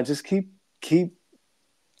 Nah, just keep.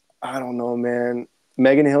 I don't know, man.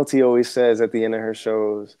 Megan Hilty always says at the end of her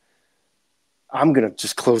shows, I'm going to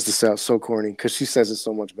just close this out so corny because she says it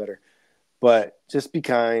so much better. But just be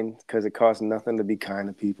kind because it costs nothing to be kind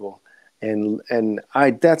to people. And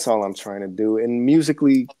that's all I'm trying to do. And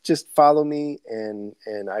musically, just follow me. And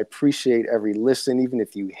I appreciate every listen. Even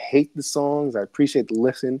if you hate the songs, I appreciate the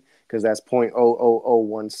listen because that's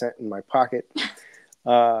 0.0001 cent in my pocket.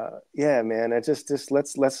 Yeah, man.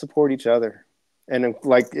 Let's support each other. And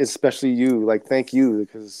like, especially you, like, thank you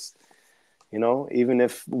because, even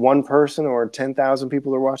if one person or 10,000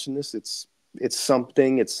 people are watching this, it's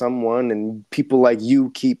something, it's someone, and people like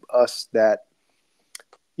you keep us that,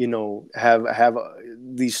 have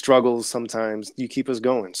these struggles sometimes. You keep us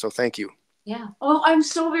going. So thank you. Yeah. Well, I'm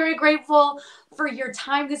so very grateful for your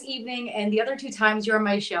time this evening and the other 2 times you're on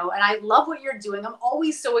my show. And I love what you're doing. I'm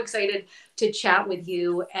always so excited to chat with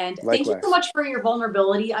you. And Thank you so much for your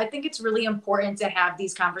vulnerability. I think it's really important to have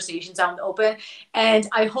these conversations out in the open. And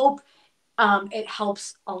I hope it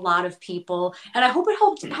helps a lot of people. And I hope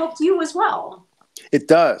it helped you as well. It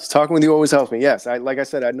does. Talking with you always helps me. Yes. Like I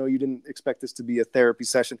said, I know you didn't expect this to be a therapy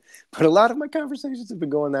session, but a lot of my conversations have been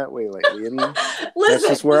going that way lately. And that's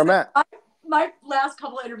just where I'm at. My last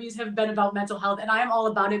couple of interviews have been about mental health, and I'm all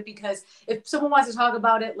about it because if someone wants to talk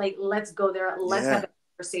about it, like, let's go there. Let's have a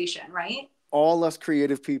conversation, right? All us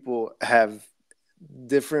creative people have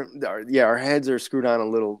different. Our heads are screwed on a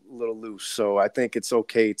little loose. So I think it's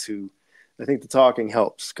okay I think the talking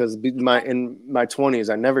helps, because in my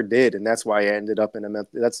 20s I never did, and that's why I ended up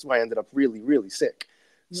really, really sick.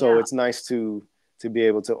 So it's nice to be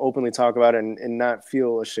able to openly talk about it and not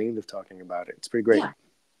feel ashamed of talking about it. It's pretty great.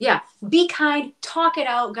 Yeah. Be kind, talk it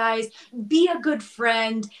out, guys. Be a good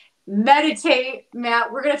friend. Meditate,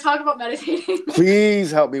 Matt. We're going to talk about meditating.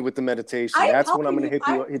 Please help me with the meditation. That's what I'm going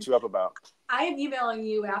to hit you up about. I am emailing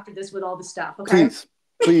you after this with all the stuff. Okay.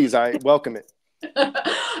 Please, I welcome it.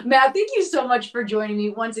 Matt, thank you so much for joining me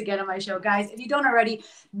once again on my show. Guys, if you don't already,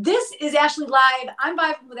 this is Ashley Live. I'm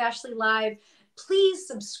Vibin with Ashley Live. Please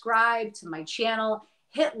subscribe to my channel.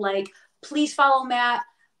 Hit like. Please follow Matt.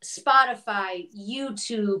 Spotify,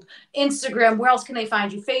 YouTube, Instagram. Where else can they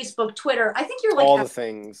find you? Facebook, Twitter. I think you're like all the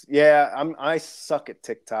things. Yeah, I suck at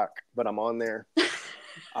TikTok, but I'm on there.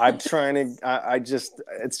 I'm trying to.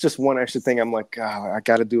 It's just one extra thing. I'm like, I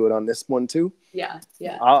got to do it on this one too. Yeah.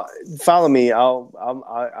 Follow me.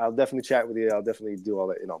 I'll definitely chat with you. I'll definitely do all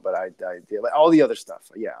that, But all the other stuff.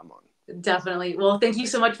 Yeah, I'm on. Definitely. Well, thank you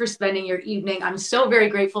so much for spending your evening. I'm so very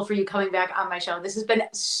grateful for you coming back on my show. This has been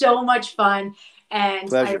so much fun. And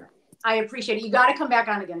pleasure. I appreciate it. You got to come back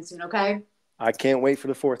on again soon, okay? I can't wait for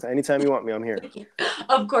the 4th. Anytime you want me, I'm here.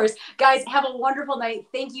 Of course. Guys, have a wonderful night.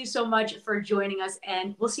 Thank you so much for joining us,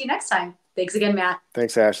 and we'll see you next time. Thanks again, Matt.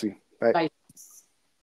 Thanks, Ashley. Bye. Bye.